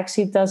 So it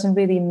actually doesn't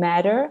really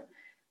matter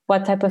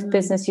what type of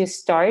business you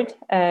start,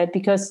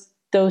 because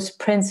those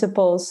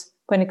principles,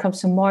 when it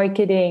comes to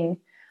marketing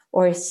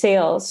or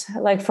sales,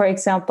 like for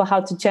example, how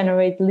to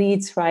generate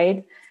leads,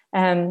 right?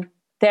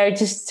 There are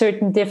just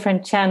certain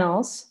different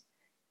channels,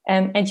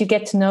 and you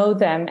get to know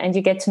them, and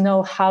you get to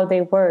know how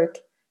they work,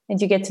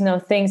 and you get to know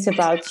things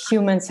about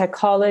human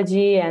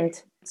psychology.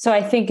 And so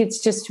I think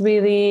it's just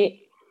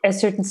really a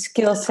certain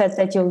skill set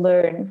that you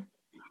learn.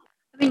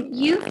 I mean,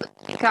 you've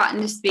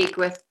gotten to speak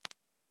with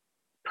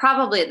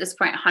probably at this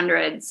point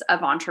hundreds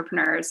of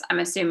entrepreneurs, I'm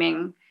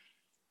assuming.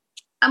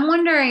 I'm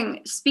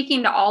wondering,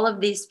 speaking to all of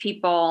these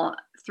people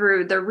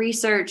through the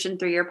research and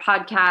through your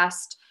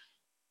podcast,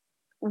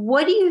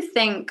 what do you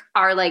think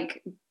are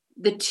like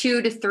the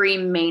 2 to 3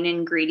 main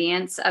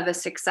ingredients of a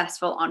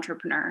successful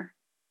entrepreneur?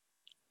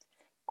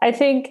 I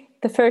think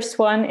the first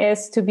one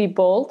is to be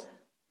bold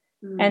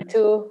and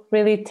to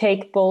really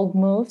take bold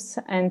moves,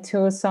 and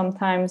to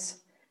sometimes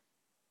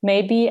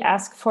maybe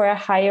ask for a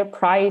higher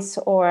price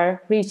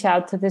or reach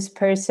out to this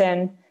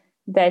person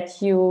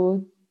that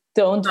you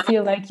don't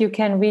feel like you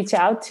can reach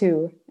out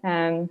to,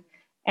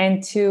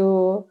 and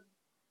to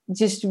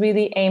just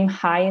really aim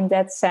high in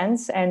that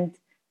sense and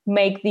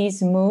make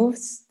these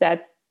moves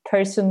that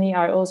personally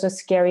are also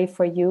scary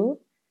for you,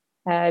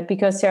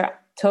 because they're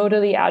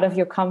totally out of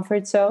your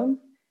comfort zone.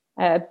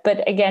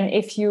 But again,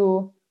 if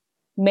you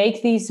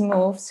make these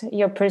moves,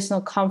 your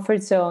personal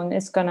comfort zone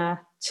is going to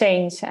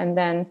change, and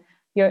then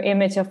your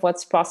image of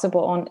what's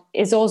possible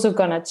is also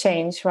going to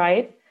change,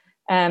 right?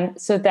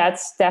 So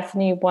that's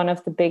definitely one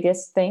of the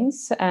biggest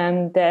things.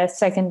 And the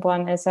second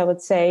one is, I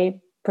would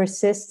say,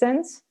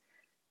 persistence,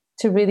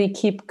 to really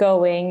keep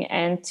going,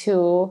 and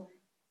to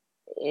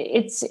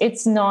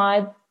it's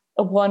not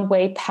a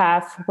one-way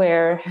path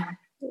where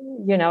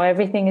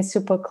everything is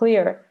super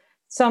clear.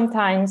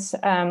 Sometimes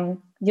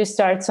you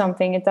start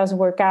something, it doesn't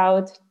work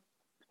out,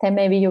 then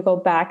maybe you go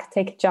back,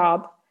 take a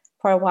job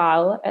for a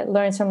while,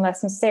 learn some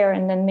lessons there,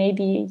 and then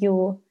maybe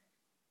you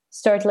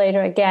start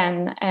later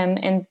again.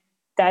 And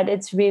that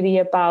it's really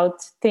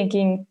about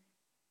thinking,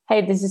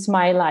 hey, this is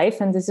my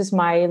life and this is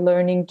my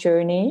learning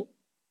journey,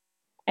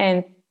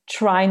 and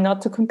try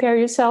not to compare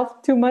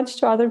yourself too much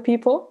to other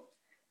people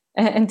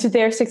and to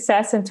their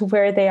success and to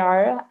where they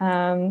are.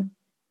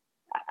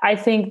 I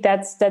think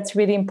that's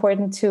really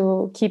important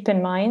to keep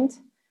in mind.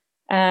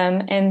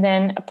 And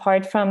then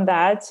apart from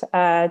that,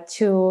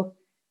 to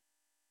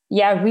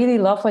really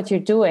love what you're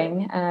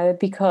doing,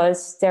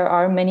 because there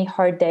are many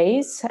hard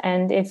days.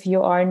 And if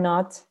you are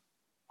not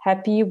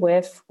happy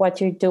with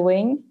what you're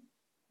doing,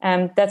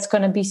 that's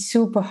going to be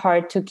super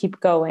hard to keep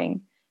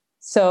going.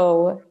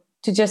 So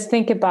to just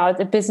think about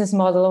a business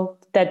model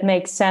that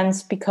makes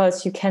sense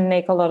because you can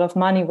make a lot of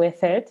money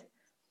with it,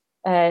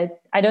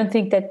 I don't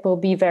think that will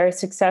be very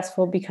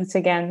successful, because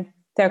again,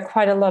 there are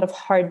quite a lot of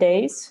hard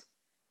days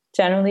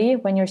generally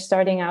when you're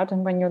starting out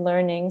and when you're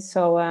learning.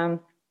 So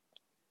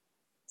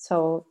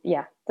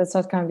yeah, that's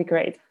not going to be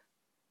great.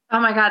 Oh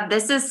my God,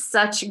 this is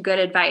such good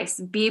advice.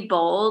 Be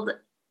bold,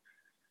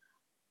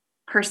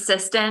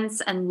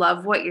 persistence, and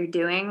love what you're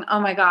doing. Oh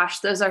my gosh,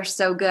 those are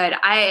so good.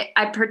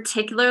 I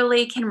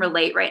particularly can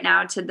relate right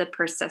now to the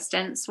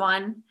persistence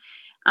one.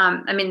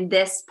 I mean,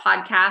 this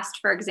podcast,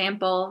 for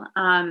example,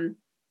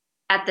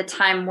 at the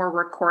time we're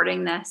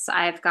recording this,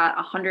 I've got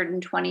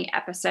 120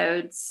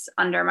 episodes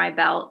under my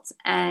belt,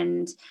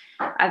 and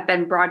I've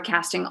been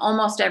broadcasting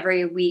almost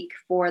every week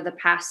for the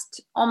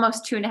past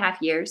almost 2.5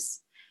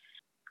 years.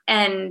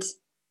 And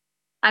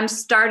I'm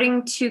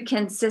starting to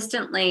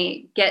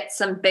consistently get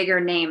some bigger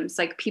names,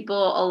 like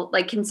people,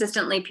 like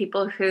consistently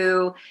people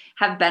who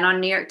have been on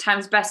New York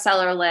Times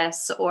bestseller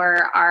lists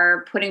or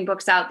are putting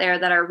books out there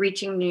that are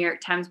reaching New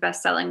York Times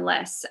bestselling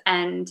lists.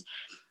 And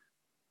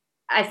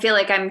I feel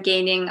like I'm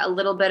gaining a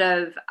little bit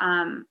of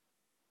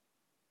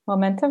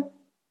momentum.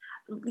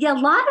 Yeah, a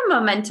lot of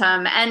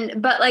momentum.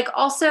 But like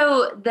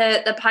also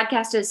the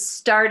podcast is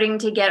starting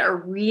to get a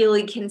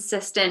really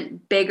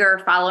consistent,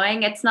 bigger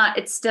following. It's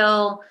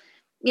still,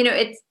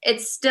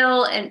 it's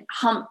still and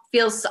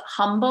feels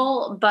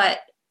humble, but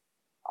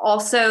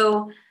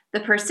also the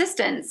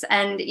persistence.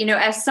 And,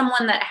 as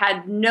someone that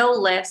had no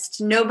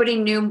list, nobody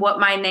knew what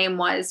my name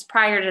was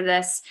prior to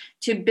this,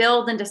 to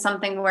build into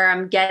something where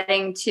I'm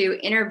getting to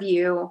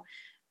interview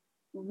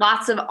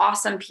lots of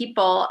awesome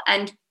people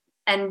and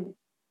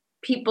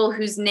people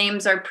whose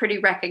names are pretty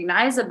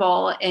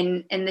recognizable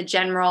in the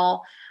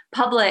general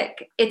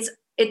public.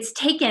 It's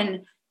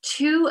taken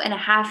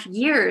 2.5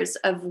 years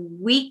of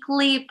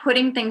weekly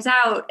putting things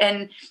out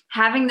and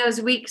having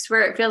those weeks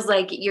where it feels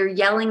like you're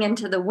yelling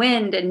into the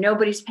wind and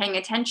nobody's paying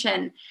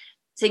attention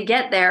to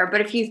get there.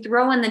 But if you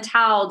throw in the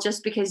towel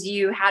just because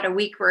you had a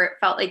week where it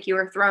felt like you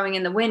were throwing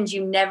in the wind,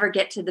 you never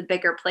get to the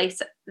bigger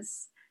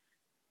places.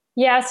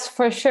 Yes,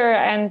 for sure.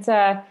 And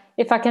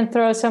if I can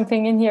throw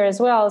something in here as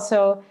well.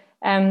 So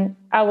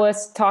I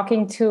was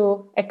talking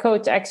to a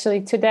coach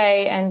actually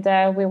today, and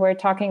we were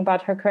talking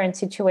about her current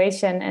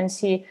situation. And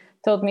she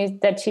told me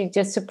that she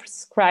just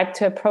subscribed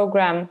to a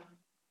program,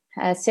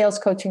 a sales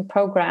coaching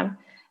program,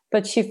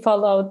 but she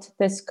followed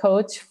this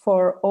coach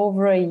for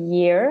over a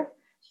year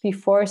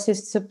before she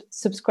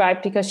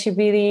subscribed, because she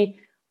really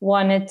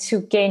wanted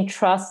to gain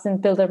trust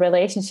and build a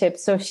relationship.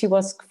 So she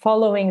was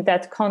following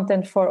that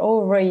content for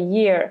over a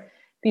year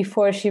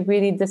before she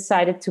really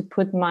decided to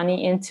put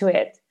money into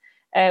it.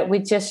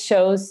 Which just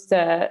shows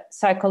the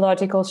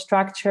psychological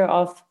structure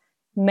of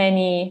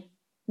many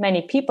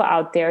people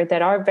out there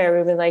that are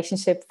very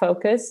relationship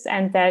focused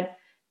and that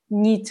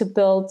need to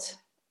build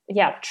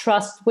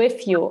trust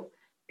with you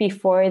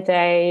before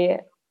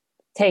they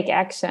take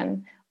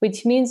action,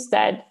 which means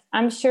that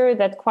I'm sure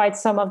that quite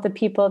some of the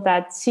people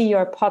that see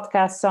your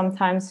podcast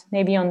sometimes,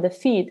 maybe on the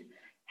feed,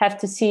 have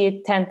to see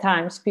it 10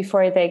 times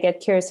before they get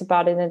curious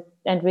about it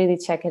and really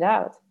check it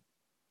out.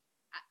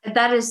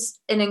 That is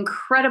an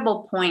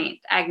incredible point,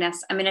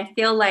 Agnes. I mean, I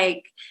feel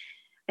like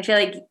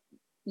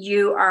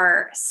you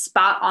are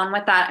spot on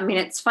with that. I mean,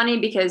 it's funny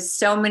because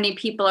so many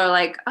people are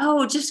like,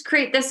 oh, just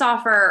create this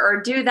offer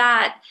or do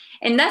that.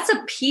 And that's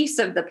a piece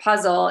of the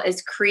puzzle,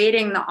 is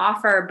creating the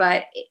offer.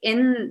 But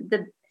in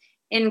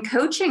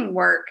coaching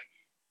work,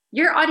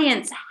 your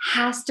audience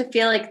has to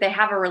feel like they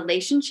have a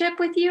relationship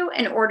with you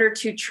in order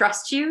to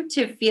trust you,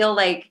 to feel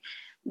like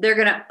they're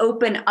going to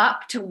open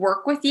up to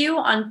work with you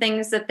on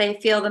things that they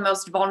feel the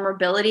most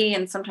vulnerability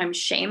and sometimes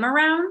shame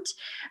around.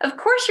 Of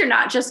course, you're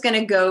not just going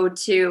to go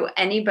to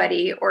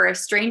anybody or a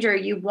stranger.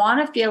 You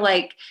want to feel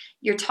like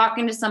you're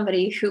talking to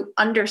somebody who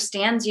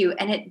understands you,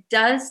 and it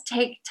does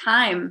take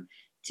time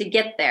to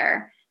get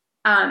there.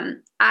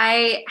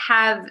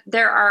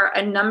 There are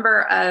a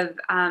number of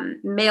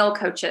male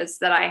coaches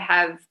that I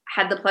have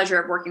had the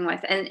pleasure of working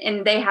with,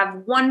 and they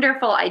have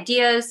wonderful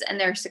ideas and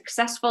they're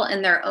successful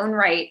in their own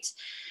right.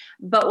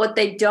 But what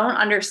they don't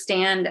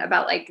understand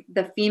about like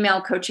the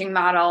female coaching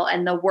model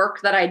and the work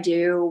that I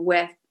do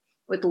with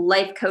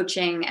life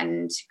coaching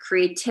and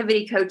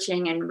creativity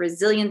coaching and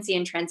resiliency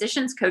and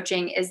transitions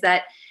coaching is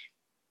that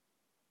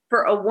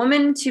for a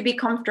woman to be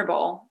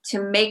comfortable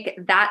to make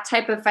that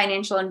type of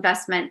financial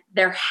investment,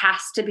 there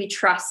has to be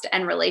trust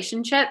and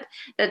relationship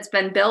that's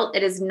been built.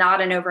 It is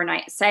not an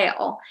overnight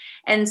sale.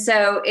 And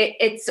so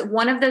it's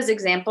one of those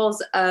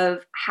examples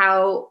of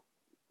how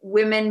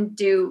women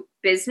do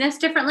business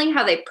differently,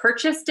 how they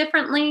purchase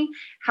differently,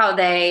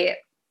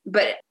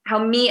 but how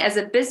me as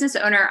a business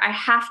owner, I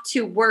have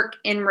to work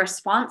in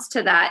response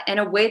to that in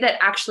a way that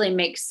actually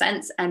makes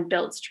sense and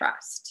builds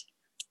trust.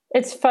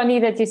 It's funny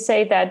that you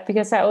say that,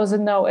 because I also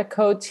know a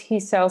coach. He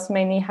sells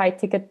mainly high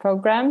ticket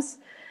programs,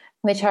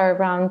 which are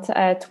around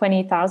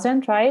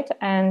 20,000, right?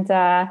 And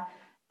the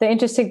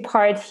interesting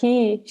part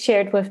he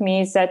shared with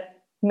me is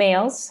that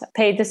males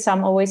pay the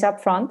sum always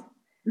up front.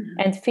 Mm-hmm.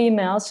 And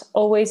females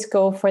always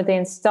go for the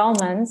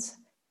installments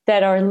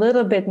that are a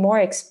little bit more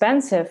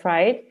expensive,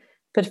 right?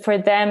 But for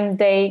them,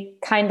 they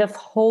kind of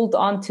hold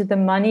on to the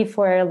money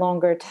for a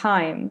longer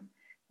time.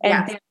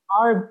 And there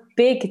are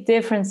big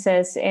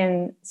differences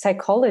in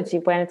psychology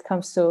when it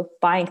comes to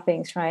buying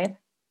things, right?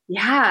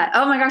 Yeah.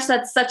 Oh my gosh,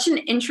 that's such an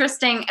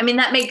interesting, I mean,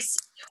 that makes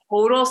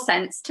total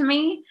sense to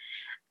me.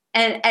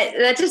 And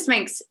that just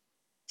makes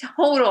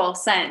total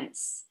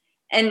sense.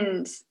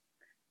 And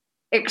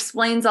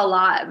explains a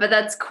lot, but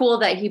that's cool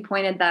that he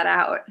pointed that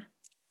out.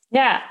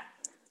 Yeah.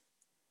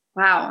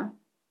 Wow.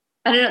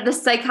 I don't know, the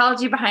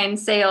psychology behind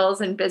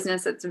sales and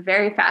business, it's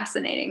very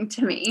fascinating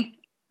to me.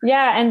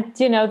 Yeah. And,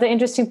 the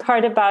interesting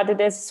part about it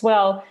is as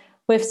well,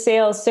 with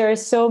sales, there are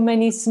so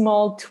many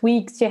small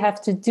tweaks you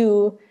have to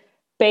do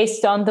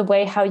based on the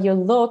way how you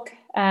look,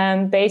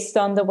 based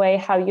on the way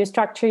how you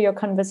structure your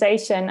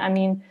conversation. I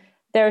mean,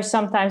 there are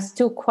sometimes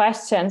two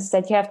questions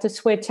that you have to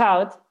switch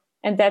out,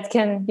 and that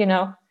can,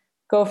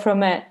 go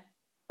from a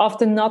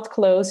often not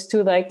close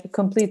to like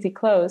completely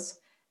close.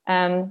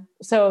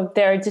 So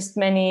there are just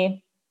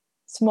many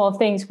small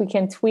things we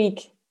can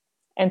tweak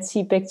and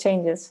see big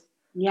changes.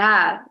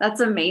 Yeah, that's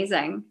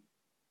amazing.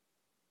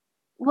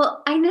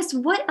 Well, Agnes,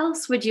 what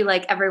else would you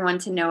like everyone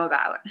to know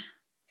about?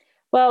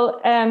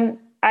 Well,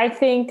 I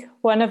think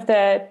one of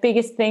the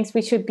biggest things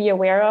we should be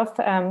aware of,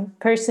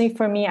 personally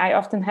for me, I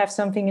often have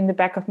something in the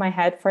back of my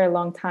head for a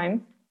long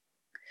time,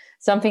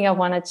 something I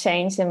want to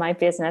change in my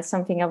business,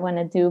 something I want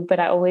to do, but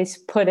I always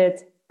put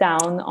it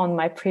down on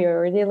my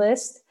priority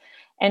list.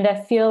 And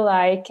I feel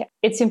like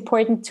it's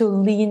important to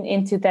lean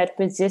into that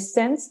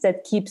resistance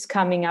that keeps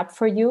coming up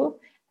for you,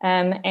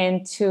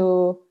 and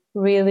to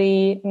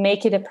really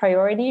make it a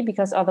priority,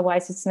 because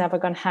otherwise it's never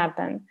going to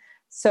happen.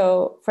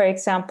 So, for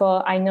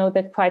example, I know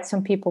that quite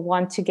some people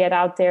want to get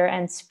out there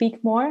and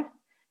speak more,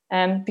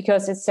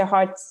 because it's their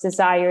heart's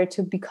desire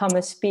to become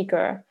a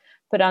speaker.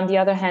 But on the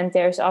other hand,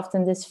 there's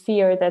often this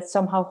fear that's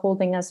somehow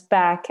holding us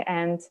back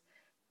and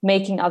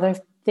making other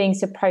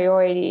things a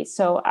priority.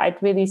 So I'd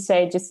really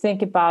say just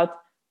think about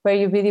where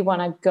you really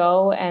want to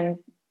go and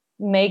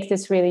make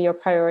this really your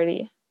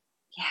priority.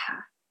 Yeah,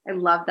 I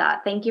love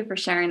that. Thank you for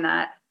sharing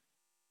that.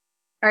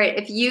 All right,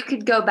 if you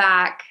could go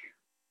back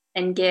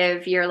and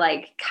give your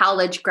like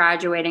college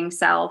graduating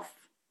self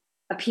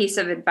a piece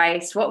of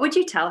advice, what would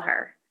you tell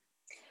her?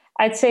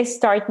 I'd say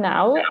start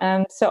now.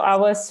 So I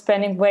was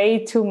spending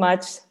way too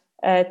much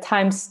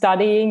time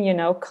studying,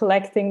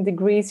 collecting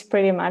degrees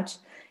pretty much,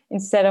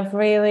 instead of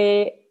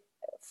really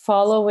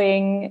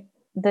following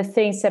the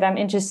things that I'm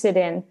interested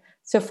in.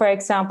 So for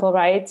example,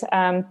 right,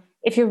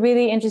 if you're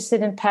really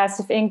interested in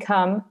passive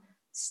income,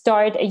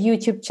 start a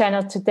YouTube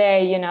channel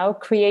today,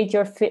 create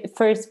your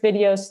first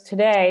videos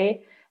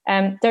today.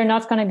 They're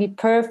not going to be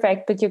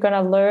perfect, but you're going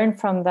to learn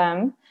from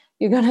them.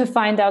 You're going to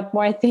find out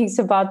more things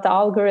about the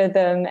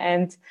algorithm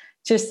and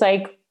just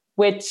like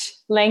which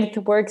length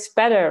works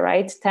better,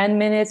 right? 10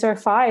 minutes or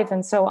 5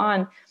 and so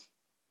on.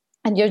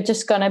 And you're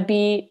just going to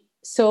be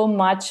so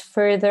much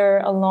further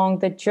along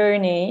the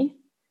journey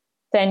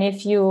than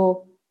if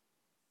you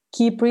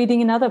keep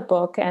reading another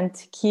book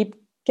and keep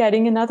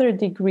getting another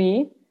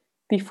degree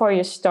before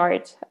you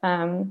start.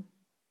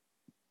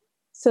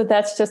 So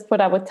that's just what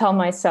I would tell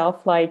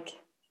myself, like,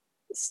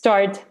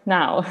 start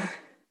now.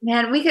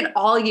 Man, we could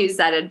all use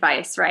that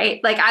advice,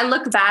 right? Like I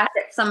look back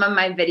at some of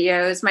my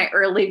videos, my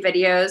early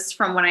videos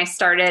from when I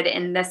started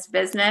in this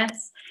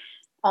business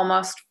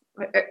almost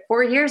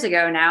 4 years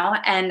ago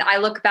now. And I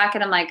look back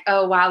and I'm like,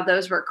 oh, wow,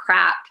 those were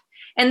crap.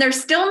 And they're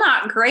still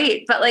not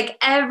great, but like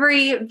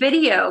every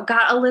video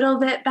got a little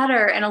bit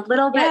better and a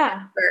little bit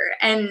better.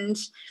 And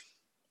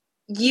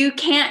you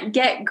can't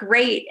get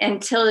great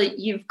until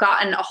you've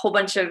gotten a whole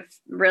bunch of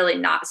really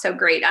not so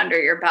great under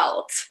your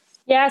belt.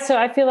 Yeah, so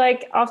I feel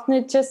like often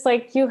it's just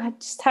like you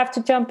just have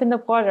to jump in the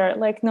water,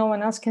 like no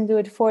one else can do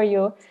it for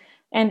you.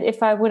 And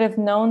if I would have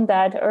known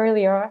that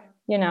earlier,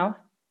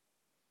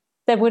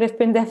 that would have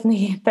been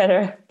definitely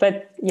better.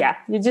 But yeah,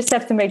 you just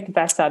have to make the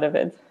best out of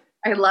it.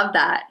 I love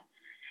that.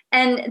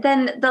 And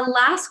then the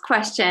last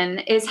question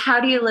is, how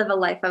do you live a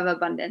life of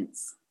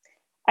abundance?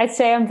 I'd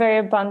say I'm very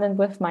abundant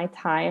with my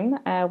time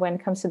when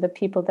it comes to the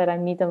people that I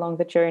meet along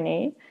the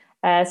journey.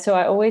 So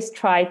I always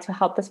try to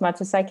help as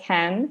much as I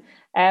can.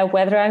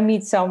 Whether I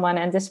meet someone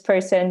and this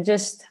person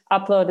just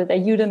uploaded a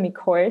Udemy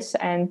course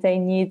and they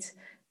need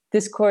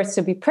this course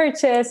to be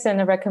purchased and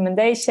a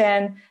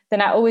recommendation,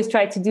 then I always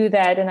try to do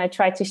that. And I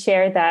try to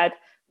share that.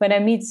 When I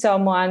meet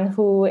someone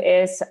who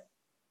is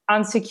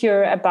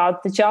insecure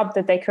about the job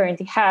that they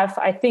currently have,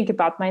 I think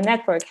about my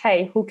network.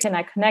 Hey, who can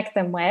I connect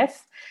them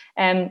with?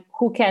 And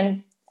who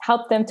can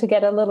help them to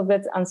get a little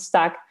bit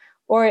unstuck?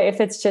 Or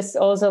if it's just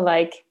also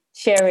like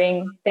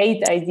sharing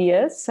date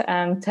ideas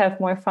to have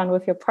more fun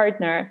with your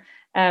partner.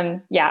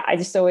 I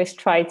just always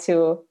try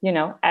to,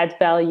 add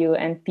value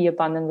and be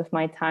abundant with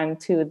my time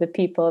to the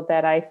people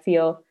that I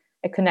feel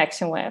a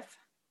connection with.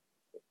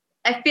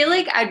 I feel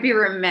like I'd be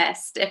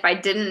remiss if I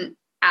didn't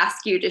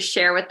ask you to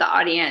share with the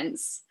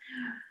audience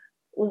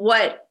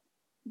what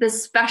the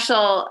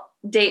special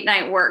date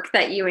night work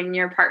that you and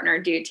your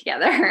partner do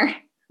together.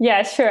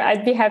 Yeah, sure.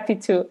 I'd be happy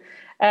to.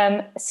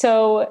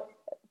 So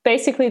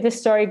basically the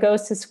story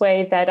goes this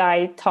way, that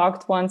I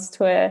talked once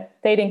to a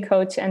dating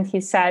coach and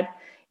he said,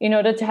 in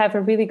order to have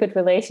a really good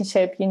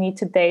relationship, you need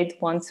to date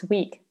once a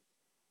week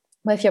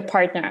with your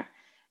partner.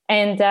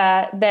 And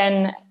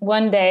then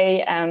one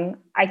day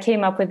I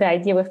came up with the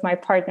idea with my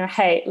partner,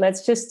 hey,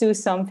 let's just do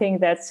something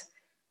that's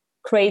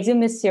crazy,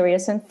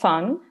 mysterious, and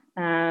fun.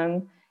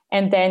 And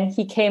then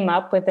he came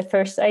up with the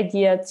first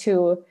idea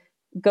to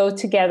go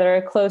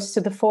together close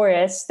to the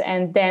forest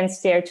and dance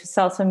there to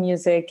salsa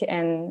music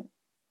and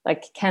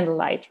like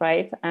candlelight,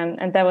 right?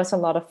 And that was a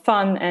lot of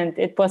fun and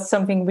it was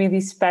something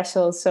really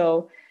special.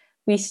 So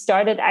we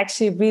started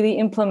actually really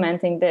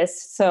implementing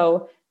this.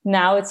 So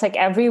now it's like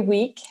every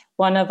week,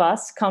 one of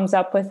us comes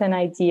up with an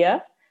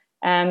idea.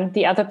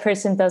 The other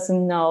person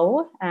doesn't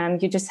know.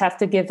 You just have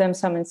to give them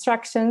some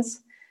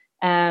instructions,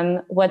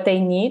 what they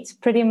need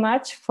pretty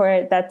much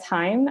for that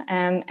time.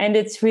 And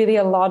it's really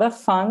a lot of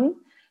fun.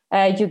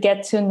 You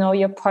get to know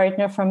your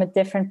partner from a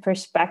different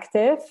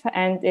perspective,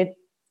 and it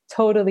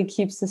totally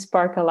keeps the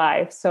spark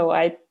alive. So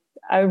I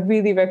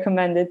really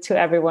recommend it to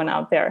everyone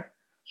out there.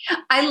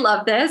 I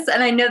love this.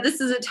 And I know this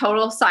is a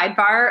total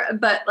sidebar,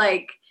 but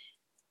like,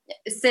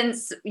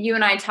 since you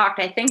and I talked,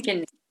 I think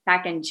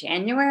back in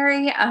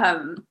January,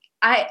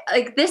 I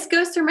like this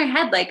goes through my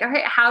head. Like, all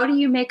right, how do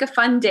you make a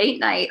fun date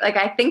night? Like,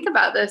 I think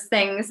about those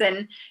things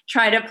and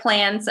try to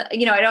plan.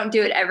 You know, I don't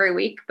do it every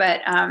week,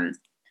 but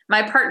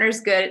my partner's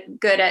good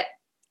at,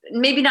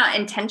 maybe not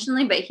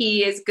intentionally, but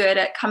he is good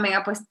at coming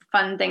up with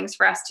fun things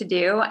for us to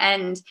do.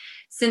 And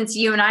since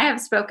you and I have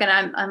spoken,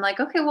 I'm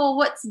like, okay, well,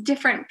 what's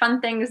different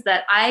fun things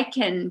that I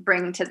can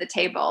bring to the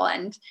table?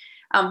 And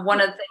one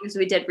of the things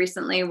we did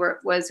recently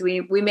was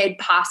we made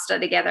pasta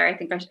together. I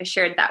think I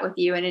shared that with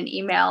you in an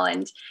email,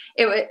 and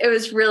it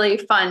was really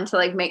fun to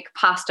like make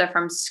pasta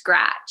from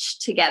scratch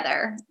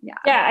together.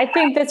 Yeah, I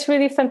think that's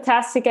really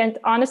fantastic. And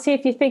honestly,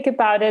 if you think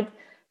about it,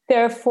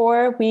 there are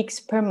 4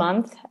 weeks per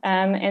month.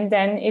 And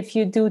then if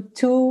you do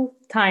 2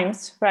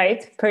 times,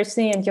 right,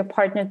 personally and your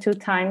partner 2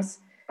 times,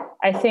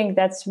 I think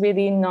that's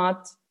really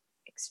not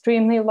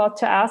extremely a lot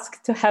to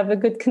ask to have a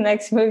good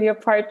connection with your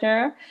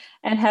partner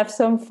and have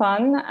some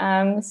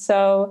fun.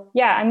 So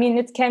yeah, I mean,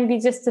 it can be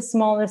just the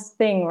smallest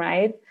thing,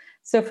 right?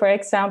 So for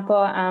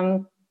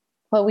example,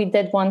 what we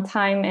did one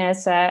time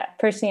is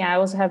personally, I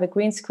also have a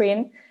green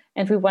screen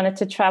and we wanted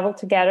to travel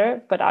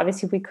together, but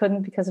obviously we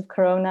couldn't because of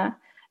Corona.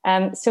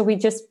 So we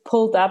just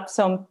pulled up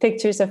some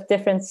pictures of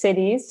different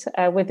cities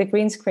with the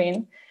green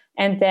screen.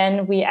 And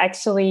then we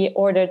actually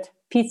ordered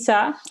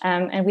pizza,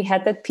 and we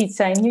had that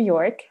pizza in New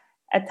York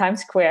at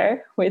Times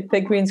Square with the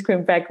green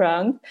screen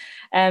background.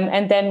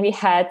 And then we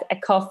had a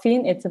coffee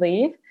in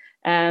Italy,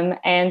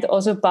 and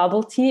also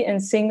bubble tea in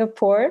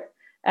Singapore.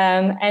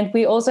 And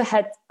we also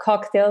had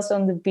cocktails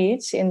on the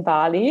beach in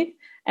Bali.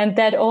 And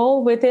that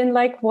all within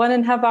like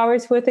 1.5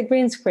 hours with a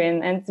green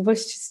screen. And it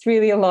was just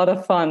really a lot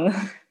of fun.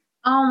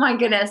 Oh my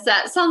goodness,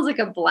 that sounds like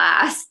a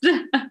blast.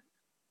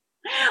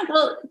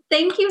 Well,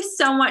 thank you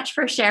so much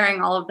for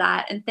sharing all of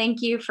that. And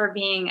thank you for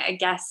being a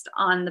guest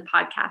on the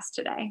podcast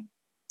today.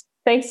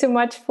 Thanks so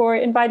much for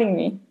inviting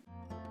me.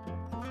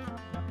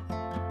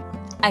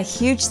 A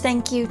huge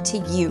thank you to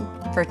you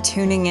for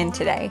tuning in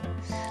today.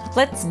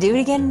 Let's do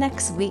it again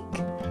next week.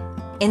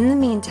 In the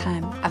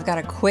meantime, I've got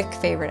a quick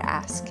favor to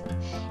ask.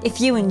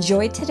 If you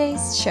enjoyed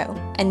today's show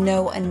and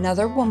know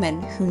another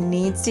woman who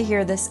needs to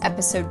hear this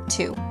episode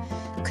too,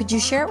 could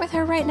you share it with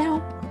her right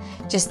now?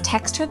 Just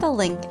text her the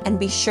link and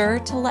be sure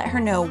to let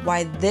her know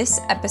why this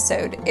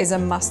episode is a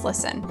must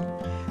listen.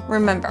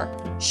 Remember,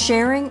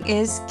 sharing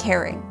is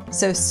caring,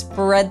 so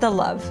spread the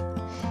love.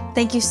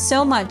 Thank you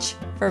so much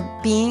for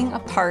being a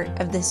part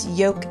of this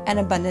Yoke and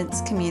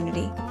Abundance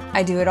community.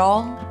 I do it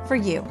all for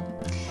you.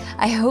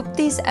 I hope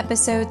these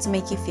episodes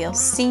make you feel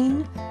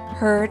seen,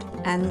 heard,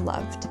 and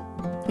loved.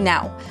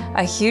 Now,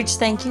 a huge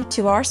thank you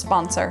to our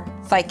sponsor,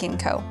 Fike &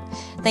 Co.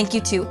 Thank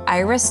you to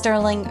Ira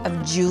Sterling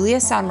of Julia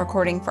Sound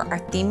Recording for our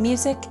theme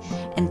music,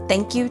 and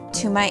thank you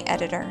to my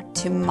editor,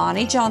 to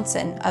Monty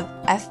Johnson of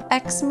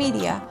FX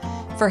Media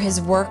for his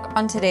work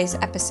on today's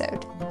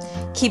episode.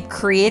 Keep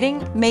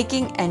creating,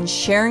 making, and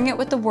sharing it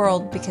with the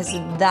world because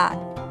that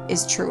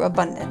is true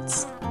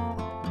abundance.